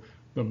of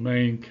the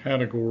main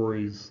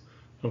categories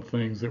of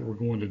things that we're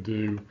going to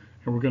do,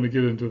 and we're going to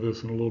get into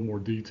this in a little more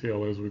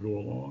detail as we go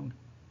along.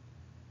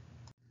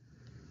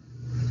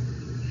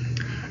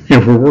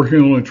 If we're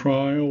working on a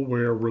trial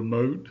where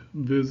remote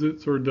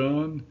visits are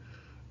done,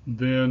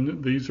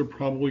 then these are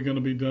probably going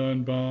to be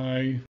done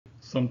by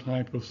some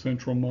type of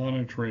central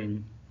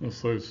monitoring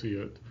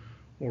associate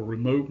or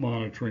remote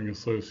monitoring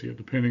associate,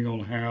 depending on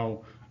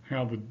how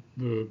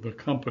the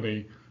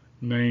company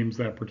names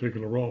that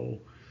particular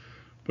role.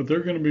 But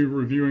they're going to be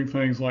reviewing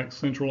things like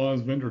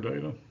centralized vendor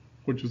data,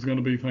 which is going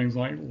to be things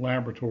like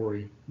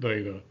laboratory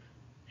data,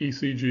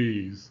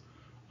 ECGs,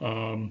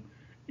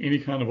 any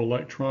kind of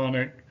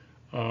electronic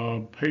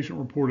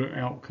patient-reported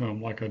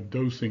outcome like a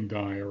dosing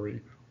diary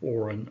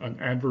or an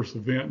adverse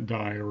event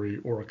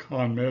diary or a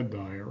ConMed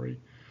diary.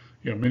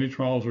 Many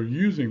trials are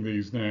using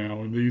these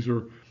now, and these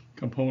are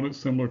components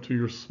similar to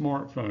your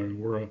smartphone,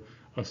 where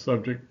a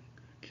subject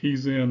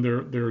keys in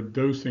their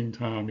dosing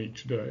time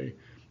each day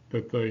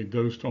that they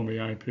dosed on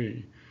the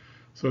IP.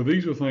 So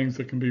these are things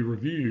that can be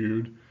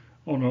reviewed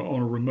on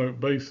a remote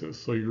basis.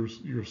 So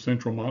your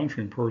central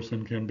monitoring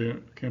person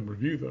can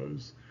review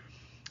those.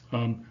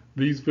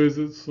 These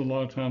visits a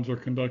lot of times are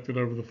conducted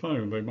over the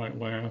phone. They might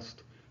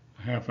last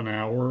half an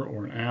hour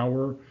or an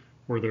hour,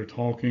 where they're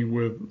talking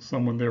with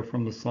someone there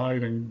from the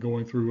site and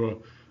going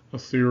through a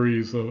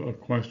series of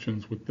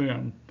questions with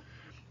them.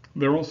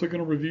 They're also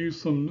going to review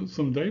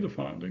some data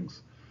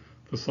findings.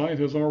 The site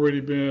has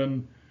already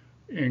been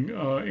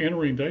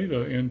entering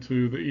data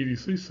into the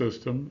EDC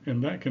system,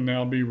 and that can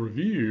now be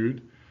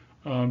reviewed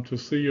to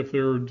see if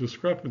there are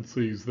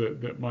discrepancies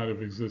that might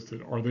have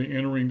existed. Are they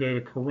entering data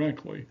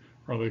correctly?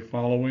 Are they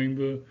following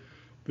the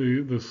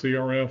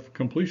CRF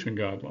completion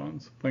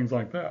guidelines? Things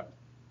like that.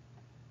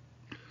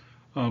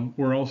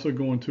 We're also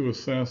going to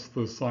assess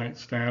the site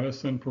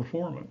status and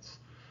performance.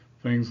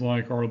 Things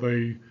like, are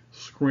they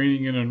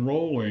screening and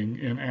enrolling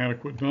in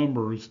adequate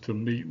numbers to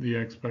meet the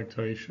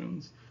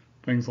expectations?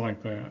 Things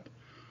like that.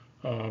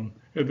 And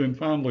then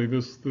finally,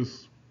 this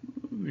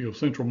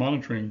central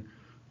monitoring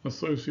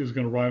associate is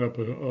going to write up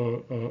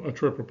a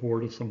trip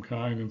report of some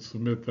kind and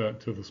submit that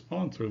to the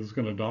sponsor that's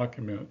going to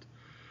document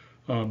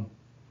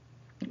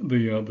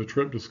the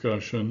trip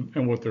discussion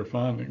and what their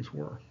findings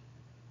were.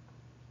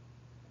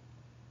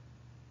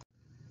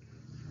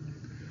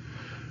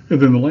 And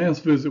then the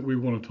last visit we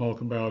want to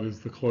talk about is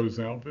the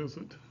closeout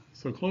visit.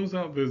 So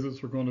closeout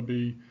visits are going to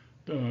be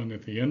done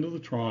at the end of the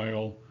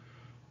trial.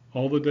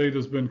 All the data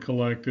has been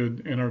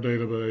collected in our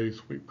database.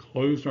 We've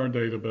closed our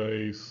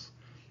database.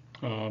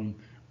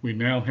 We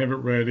now have it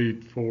ready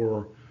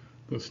for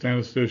the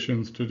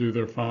statisticians to do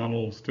their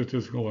final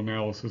statistical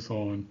analysis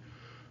on.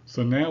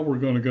 So now we're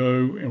going to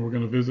go and we're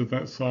going to visit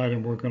that site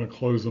and we're going to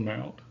close them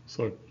out.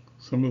 So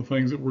some of the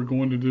things that we're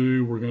going to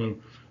do, we're going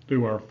to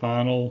do our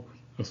final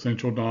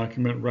essential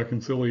document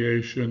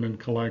reconciliation and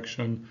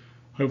collection.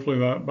 Hopefully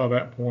by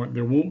that point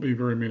there won't be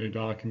very many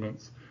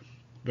documents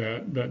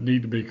that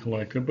need to be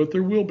collected, but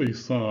there will be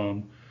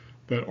some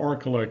that are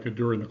collected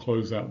during the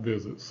closeout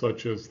visits,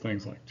 such as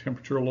things like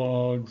temperature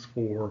logs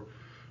for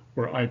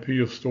where IP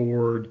is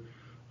stored,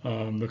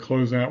 the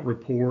closeout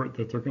report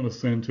that they're going to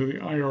send to the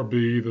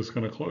IRB that's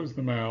going to close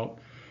them out.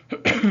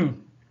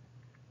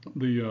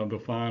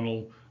 The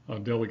final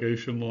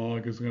delegation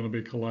log is going to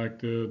be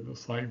collected. The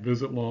site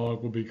visit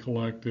log will be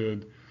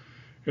collected.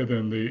 And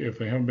then if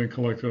they haven't been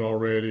collected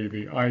already,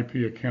 the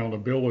IP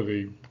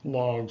accountability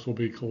logs will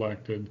be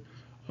collected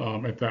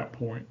at that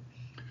point.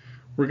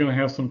 We're going to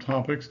have some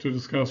topics to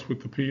discuss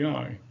with the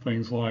PI,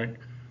 things like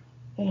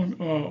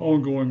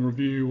ongoing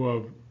review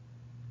of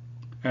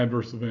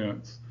adverse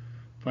events,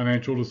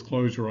 financial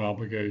disclosure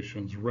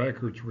obligations,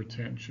 records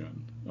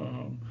retention,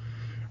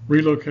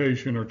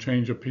 relocation or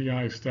change of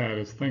PI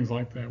status, things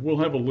like that. We'll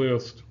have a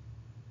list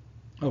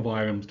of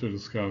items to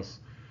discuss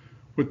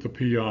with the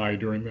PI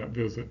during that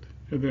visit.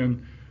 And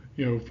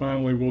then,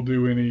 finally, we'll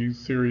do any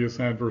serious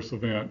adverse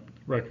event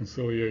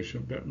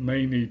reconciliation that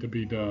may need to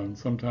be done.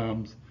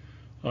 Sometimes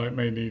it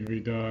may need to be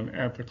done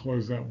at the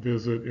closeout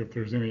visit if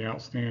there's any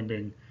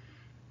outstanding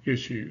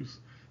issues.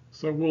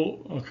 So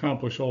we'll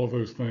accomplish all of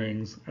those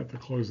things at the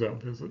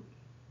closeout visit.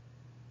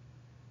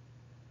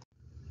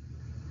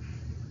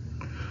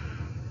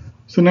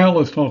 So now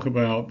let's talk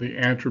about the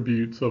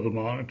attributes of a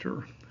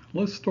monitor.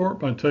 Let's start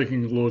by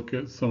taking a look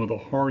at some of the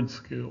hard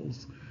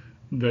skills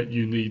that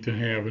you need to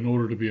have in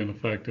order to be an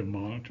effective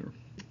monitor.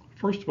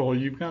 First of all,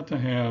 you've got to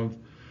have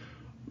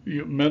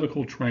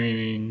medical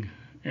training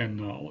and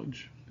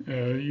knowledge.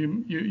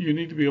 You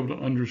need to be able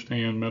to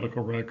understand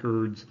medical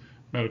records,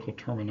 medical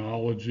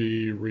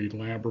terminology, read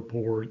lab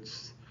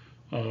reports,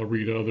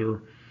 read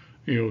other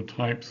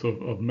types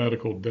of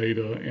medical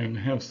data, and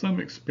have some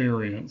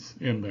experience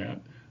in that.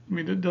 I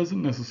mean, it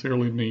doesn't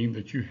necessarily mean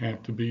that you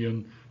have to be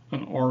an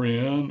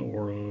RN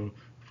or a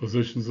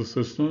physician's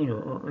assistant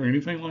or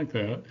anything like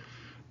that,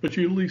 but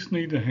you at least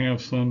need to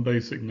have some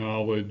basic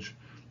knowledge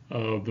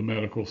of the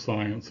medical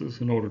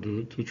sciences in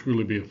order to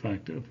truly be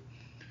effective.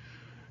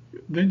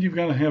 Then you've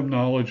got to have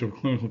knowledge of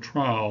clinical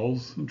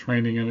trials and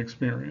training and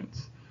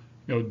experience.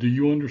 Do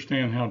you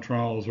understand how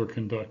trials are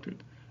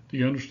conducted? Do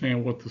you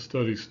understand what the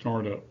study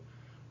startup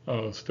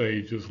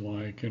stage is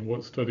like and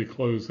what study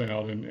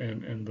closeout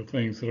and the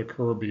things that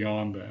occur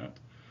beyond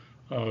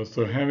that?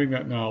 So having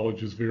that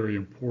knowledge is very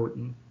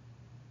important.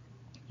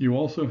 You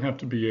also have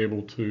to be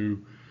able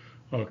to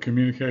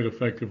communicate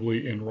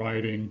effectively in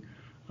writing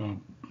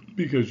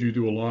because you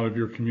do a lot of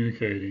your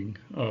communicating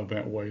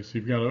that way. So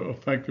you've got to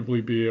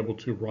effectively be able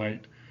to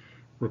write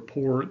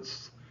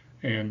reports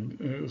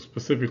and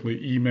specifically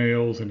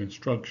emails and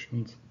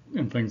instructions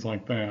and things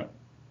like that.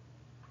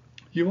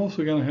 You've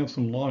also got to have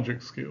some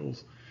logic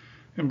skills.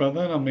 And by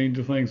that I mean,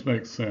 do things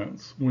make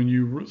sense? When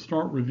you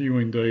start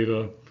reviewing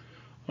data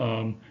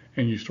and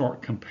you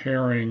start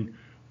comparing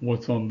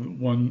what's on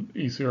one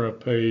ECRF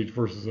page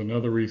versus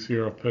another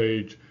ECRF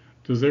page,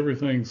 does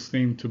everything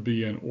seem to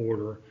be in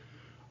order?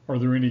 Are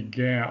there any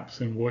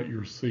gaps in what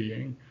you're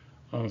seeing?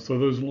 So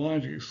those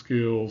logic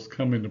skills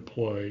come into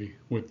play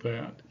with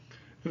that.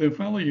 And then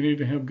finally, you need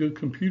to have good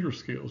computer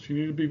skills. You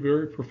need to be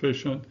very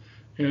proficient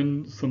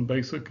in some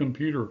basic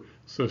computer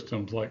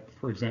systems, like,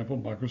 for example,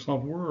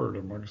 Microsoft Word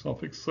or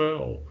Microsoft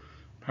Excel,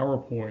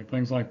 PowerPoint,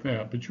 things like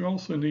that. But you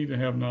also need to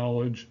have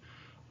knowledge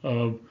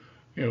of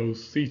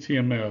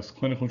CTMS,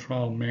 clinical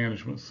trial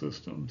management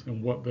systems,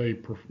 and what they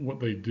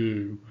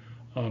do,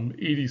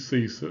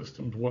 EDC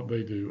systems, what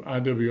they do,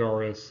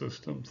 IWRS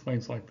systems,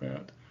 things like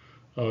that.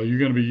 You're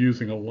going to be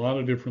using a lot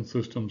of different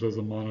systems as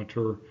a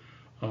monitor,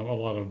 a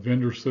lot of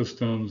vendor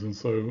systems, and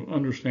so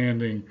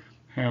understanding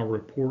how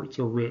reports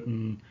are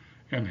written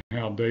and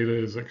how data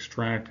is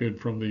extracted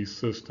from these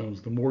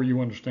systems. The more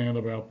you understand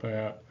about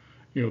that,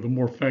 the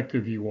more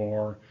effective you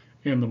are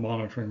in the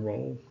monitoring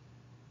role.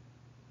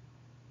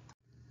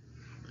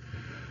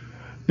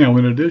 Now,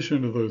 in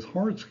addition to those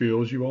hard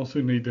skills, you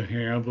also need to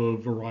have a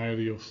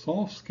variety of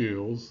soft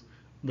skills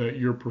that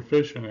you're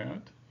proficient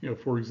at.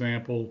 For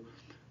example,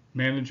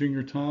 managing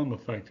your time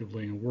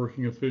effectively and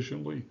working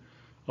efficiently.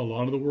 A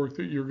lot of the work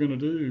that you're going to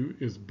do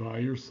is by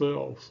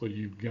yourself, so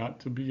you've got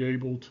to be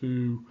able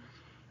to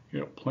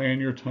plan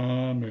your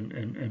time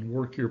and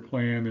work your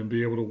plan and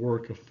be able to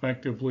work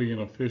effectively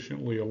and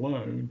efficiently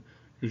alone,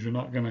 because you're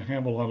not going to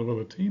have a lot of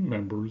other team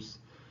members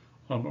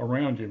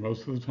around you.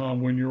 Most of the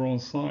time when you're on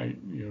site,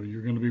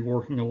 you're going to be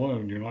working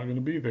alone. You're not going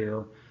to be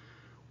there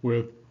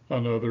with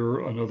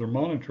another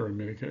monitor in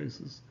many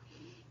cases.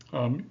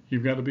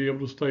 You've got to be able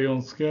to stay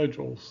on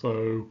schedule.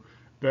 So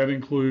that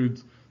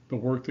includes the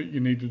work that you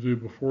need to do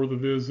before the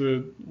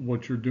visit,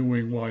 what you're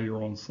doing while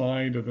you're on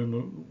site, and then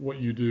what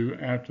you do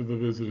after the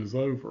visit is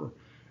over,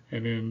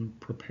 and then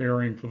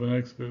preparing for the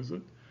next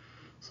visit.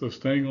 So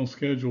staying on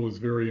schedule is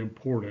very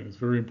important. It's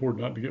very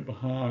important not to get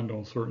behind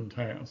on certain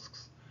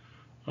tasks.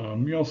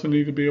 You also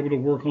need to be able to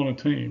work on a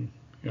team.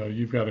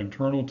 You've got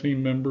internal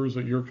team members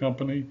at your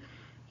company.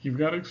 You've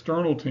got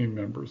external team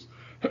members.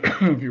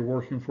 If you're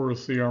working for a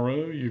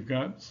CRO, you've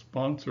got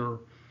sponsor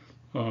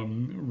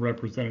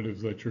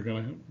representatives that you're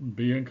going to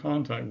be in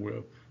contact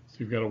with. So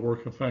you've got to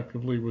work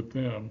effectively with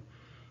them.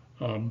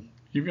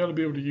 You've got to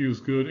be able to use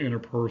good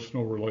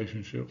interpersonal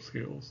relationship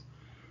skills.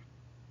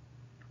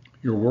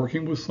 You're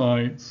working with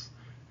sites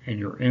and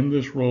you're in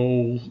this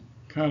role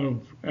kind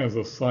of as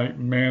a site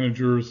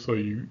manager, so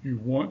you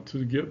want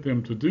to get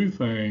them to do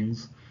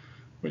things,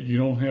 but you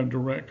don't have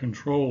direct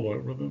control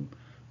over them.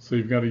 So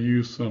you've got to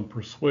use some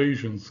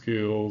persuasion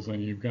skills,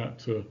 and you've got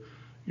to,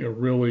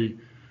 really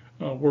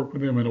work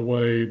with them in a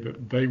way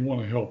that they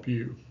want to help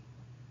you.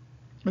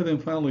 And then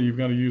finally, you've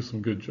got to use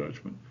some good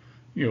judgment.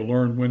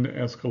 Learn when to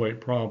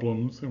escalate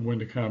problems and when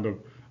to kind of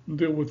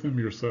deal with them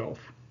yourself.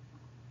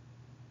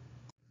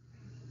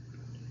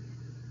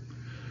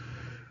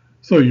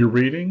 So your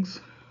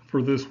readings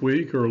for this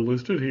week are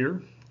listed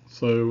here.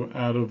 So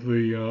out of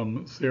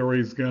the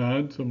CRA's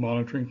Guide to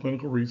Monitoring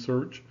Clinical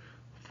Research,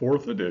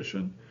 4th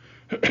edition,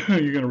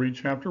 you're going to read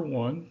Chapter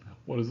 1,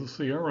 what is a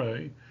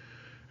CRA?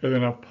 And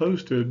then I've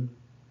posted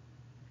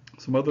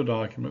some other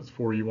documents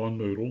for you on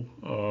Moodle.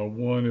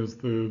 One is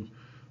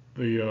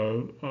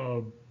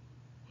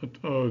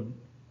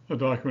a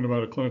document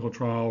about a clinical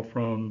trial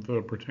from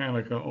the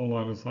Britannica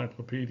Online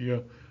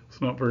Encyclopedia.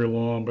 It's not very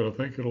long, but I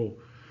think it'll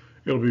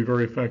be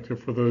very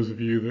effective for those of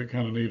you that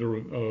kind of need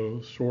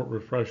a short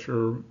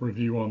refresher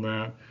review on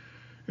that.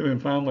 And then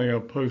finally,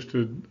 I've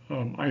posted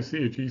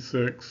ICH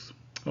E6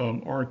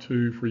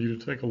 R2 for you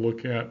to take a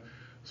look at,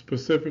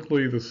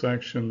 specifically the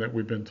section that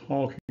we've been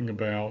talking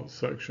about,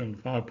 section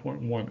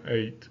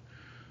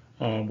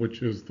 5.18,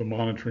 which is the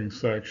monitoring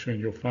section.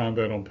 You'll find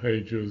that on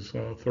pages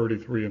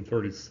 33 and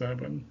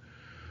 37.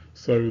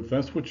 So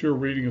that's what your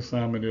reading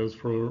assignment is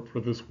for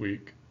this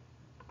week.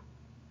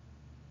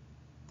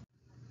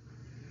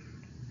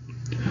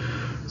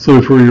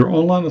 So for your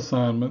online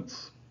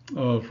assignments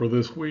for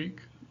this week,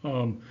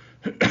 I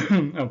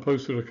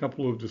posted a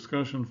couple of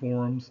discussion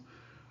forums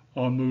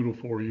on Moodle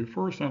for you.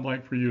 First, I'd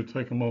like for you to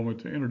take a moment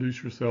to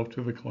introduce yourself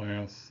to the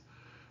class.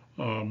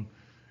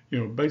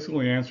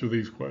 Basically answer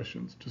these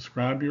questions.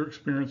 Describe your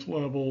experience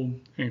level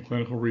in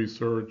clinical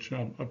research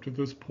up to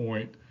this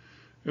point,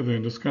 and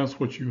then discuss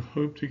what you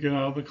hope to get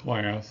out of the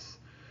class.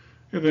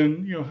 And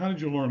then, how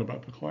did you learn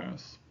about the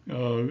class?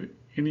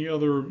 Any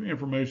other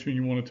information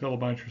you want to tell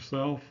about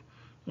yourself?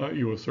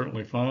 You are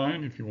certainly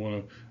fine. If you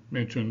want to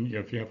mention,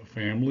 if you have a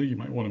family, you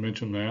might want to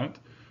mention that.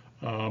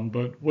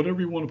 But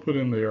whatever you want to put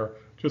in there,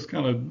 just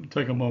kind of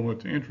take a moment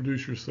to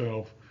introduce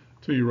yourself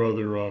to your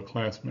other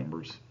class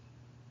members.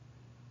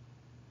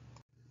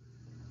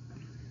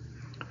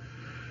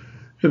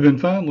 And then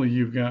finally,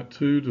 you've got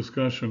 2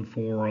 discussion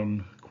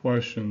forum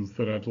questions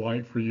that I'd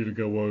like for you to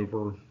go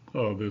over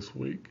this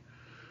week.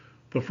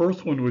 The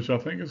first one, which I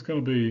think is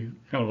going to be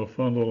kind of a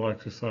fun little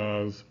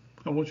exercise,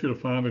 I want you to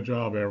find a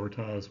job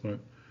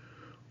advertisement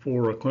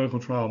for a clinical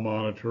trial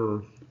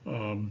monitor,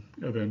 and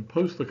then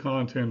post the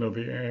content of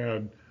the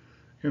ad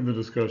in the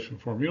discussion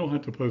forum. You don't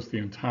have to post the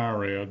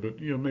entire ad, but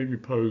maybe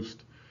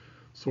post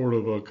sort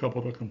of a couple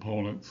of the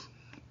components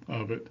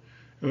of it.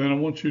 And then I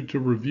want you to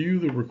review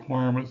the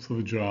requirements of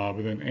the job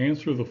and then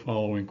answer the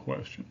following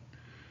question.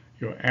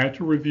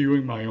 After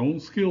reviewing my own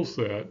skill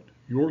set,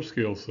 your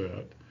skill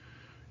set,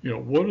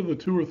 what are the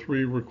 2 or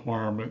 3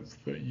 requirements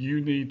that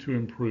you need to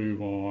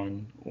improve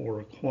on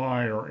or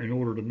acquire in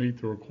order to meet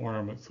the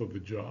requirements of the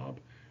job?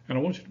 And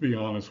I want you to be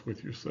honest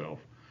with yourself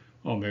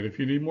on that. If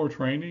you need more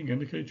training,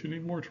 indicate you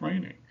need more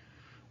training.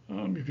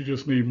 If you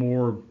just need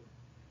more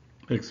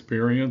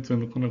experience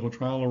in the clinical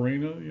trial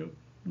arena,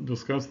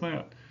 discuss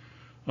that.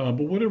 But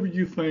whatever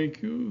you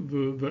think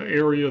the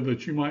area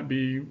that you might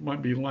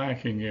be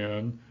lacking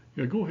in,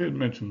 go ahead and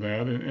mention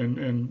that,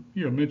 and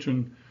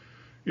mention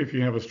if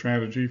you have a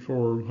strategy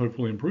for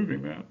hopefully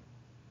improving that.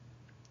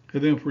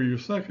 And then for your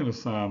second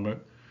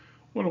assignment,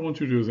 what I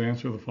want you to do is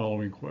answer the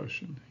following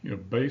question.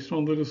 Based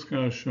on the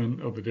discussion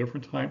of the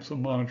different types of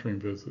monitoring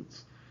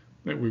visits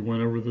that we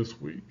went over this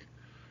week,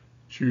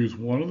 choose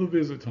one of the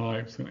visit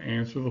types and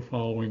answer the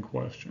following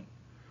question.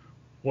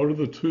 What are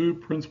the 2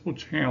 principal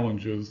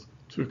challenges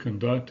to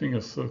conducting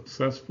a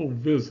successful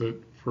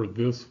visit for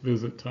this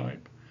visit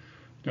type?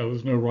 Now,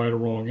 there's no right or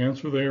wrong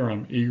answer there.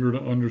 I'm eager to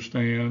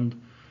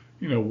understand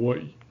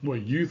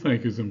what you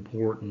think is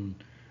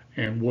important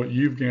and what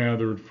you've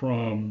gathered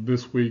from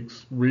this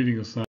week's reading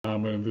assignment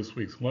and this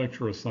week's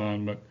lecture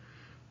assignment,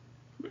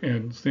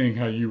 and seeing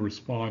how you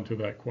respond to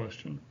that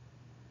question.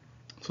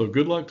 So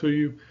good luck to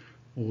you.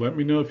 Let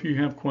me know if you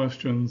have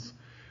questions,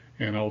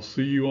 and I'll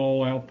see you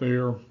all out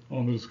there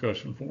on the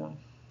discussion forum.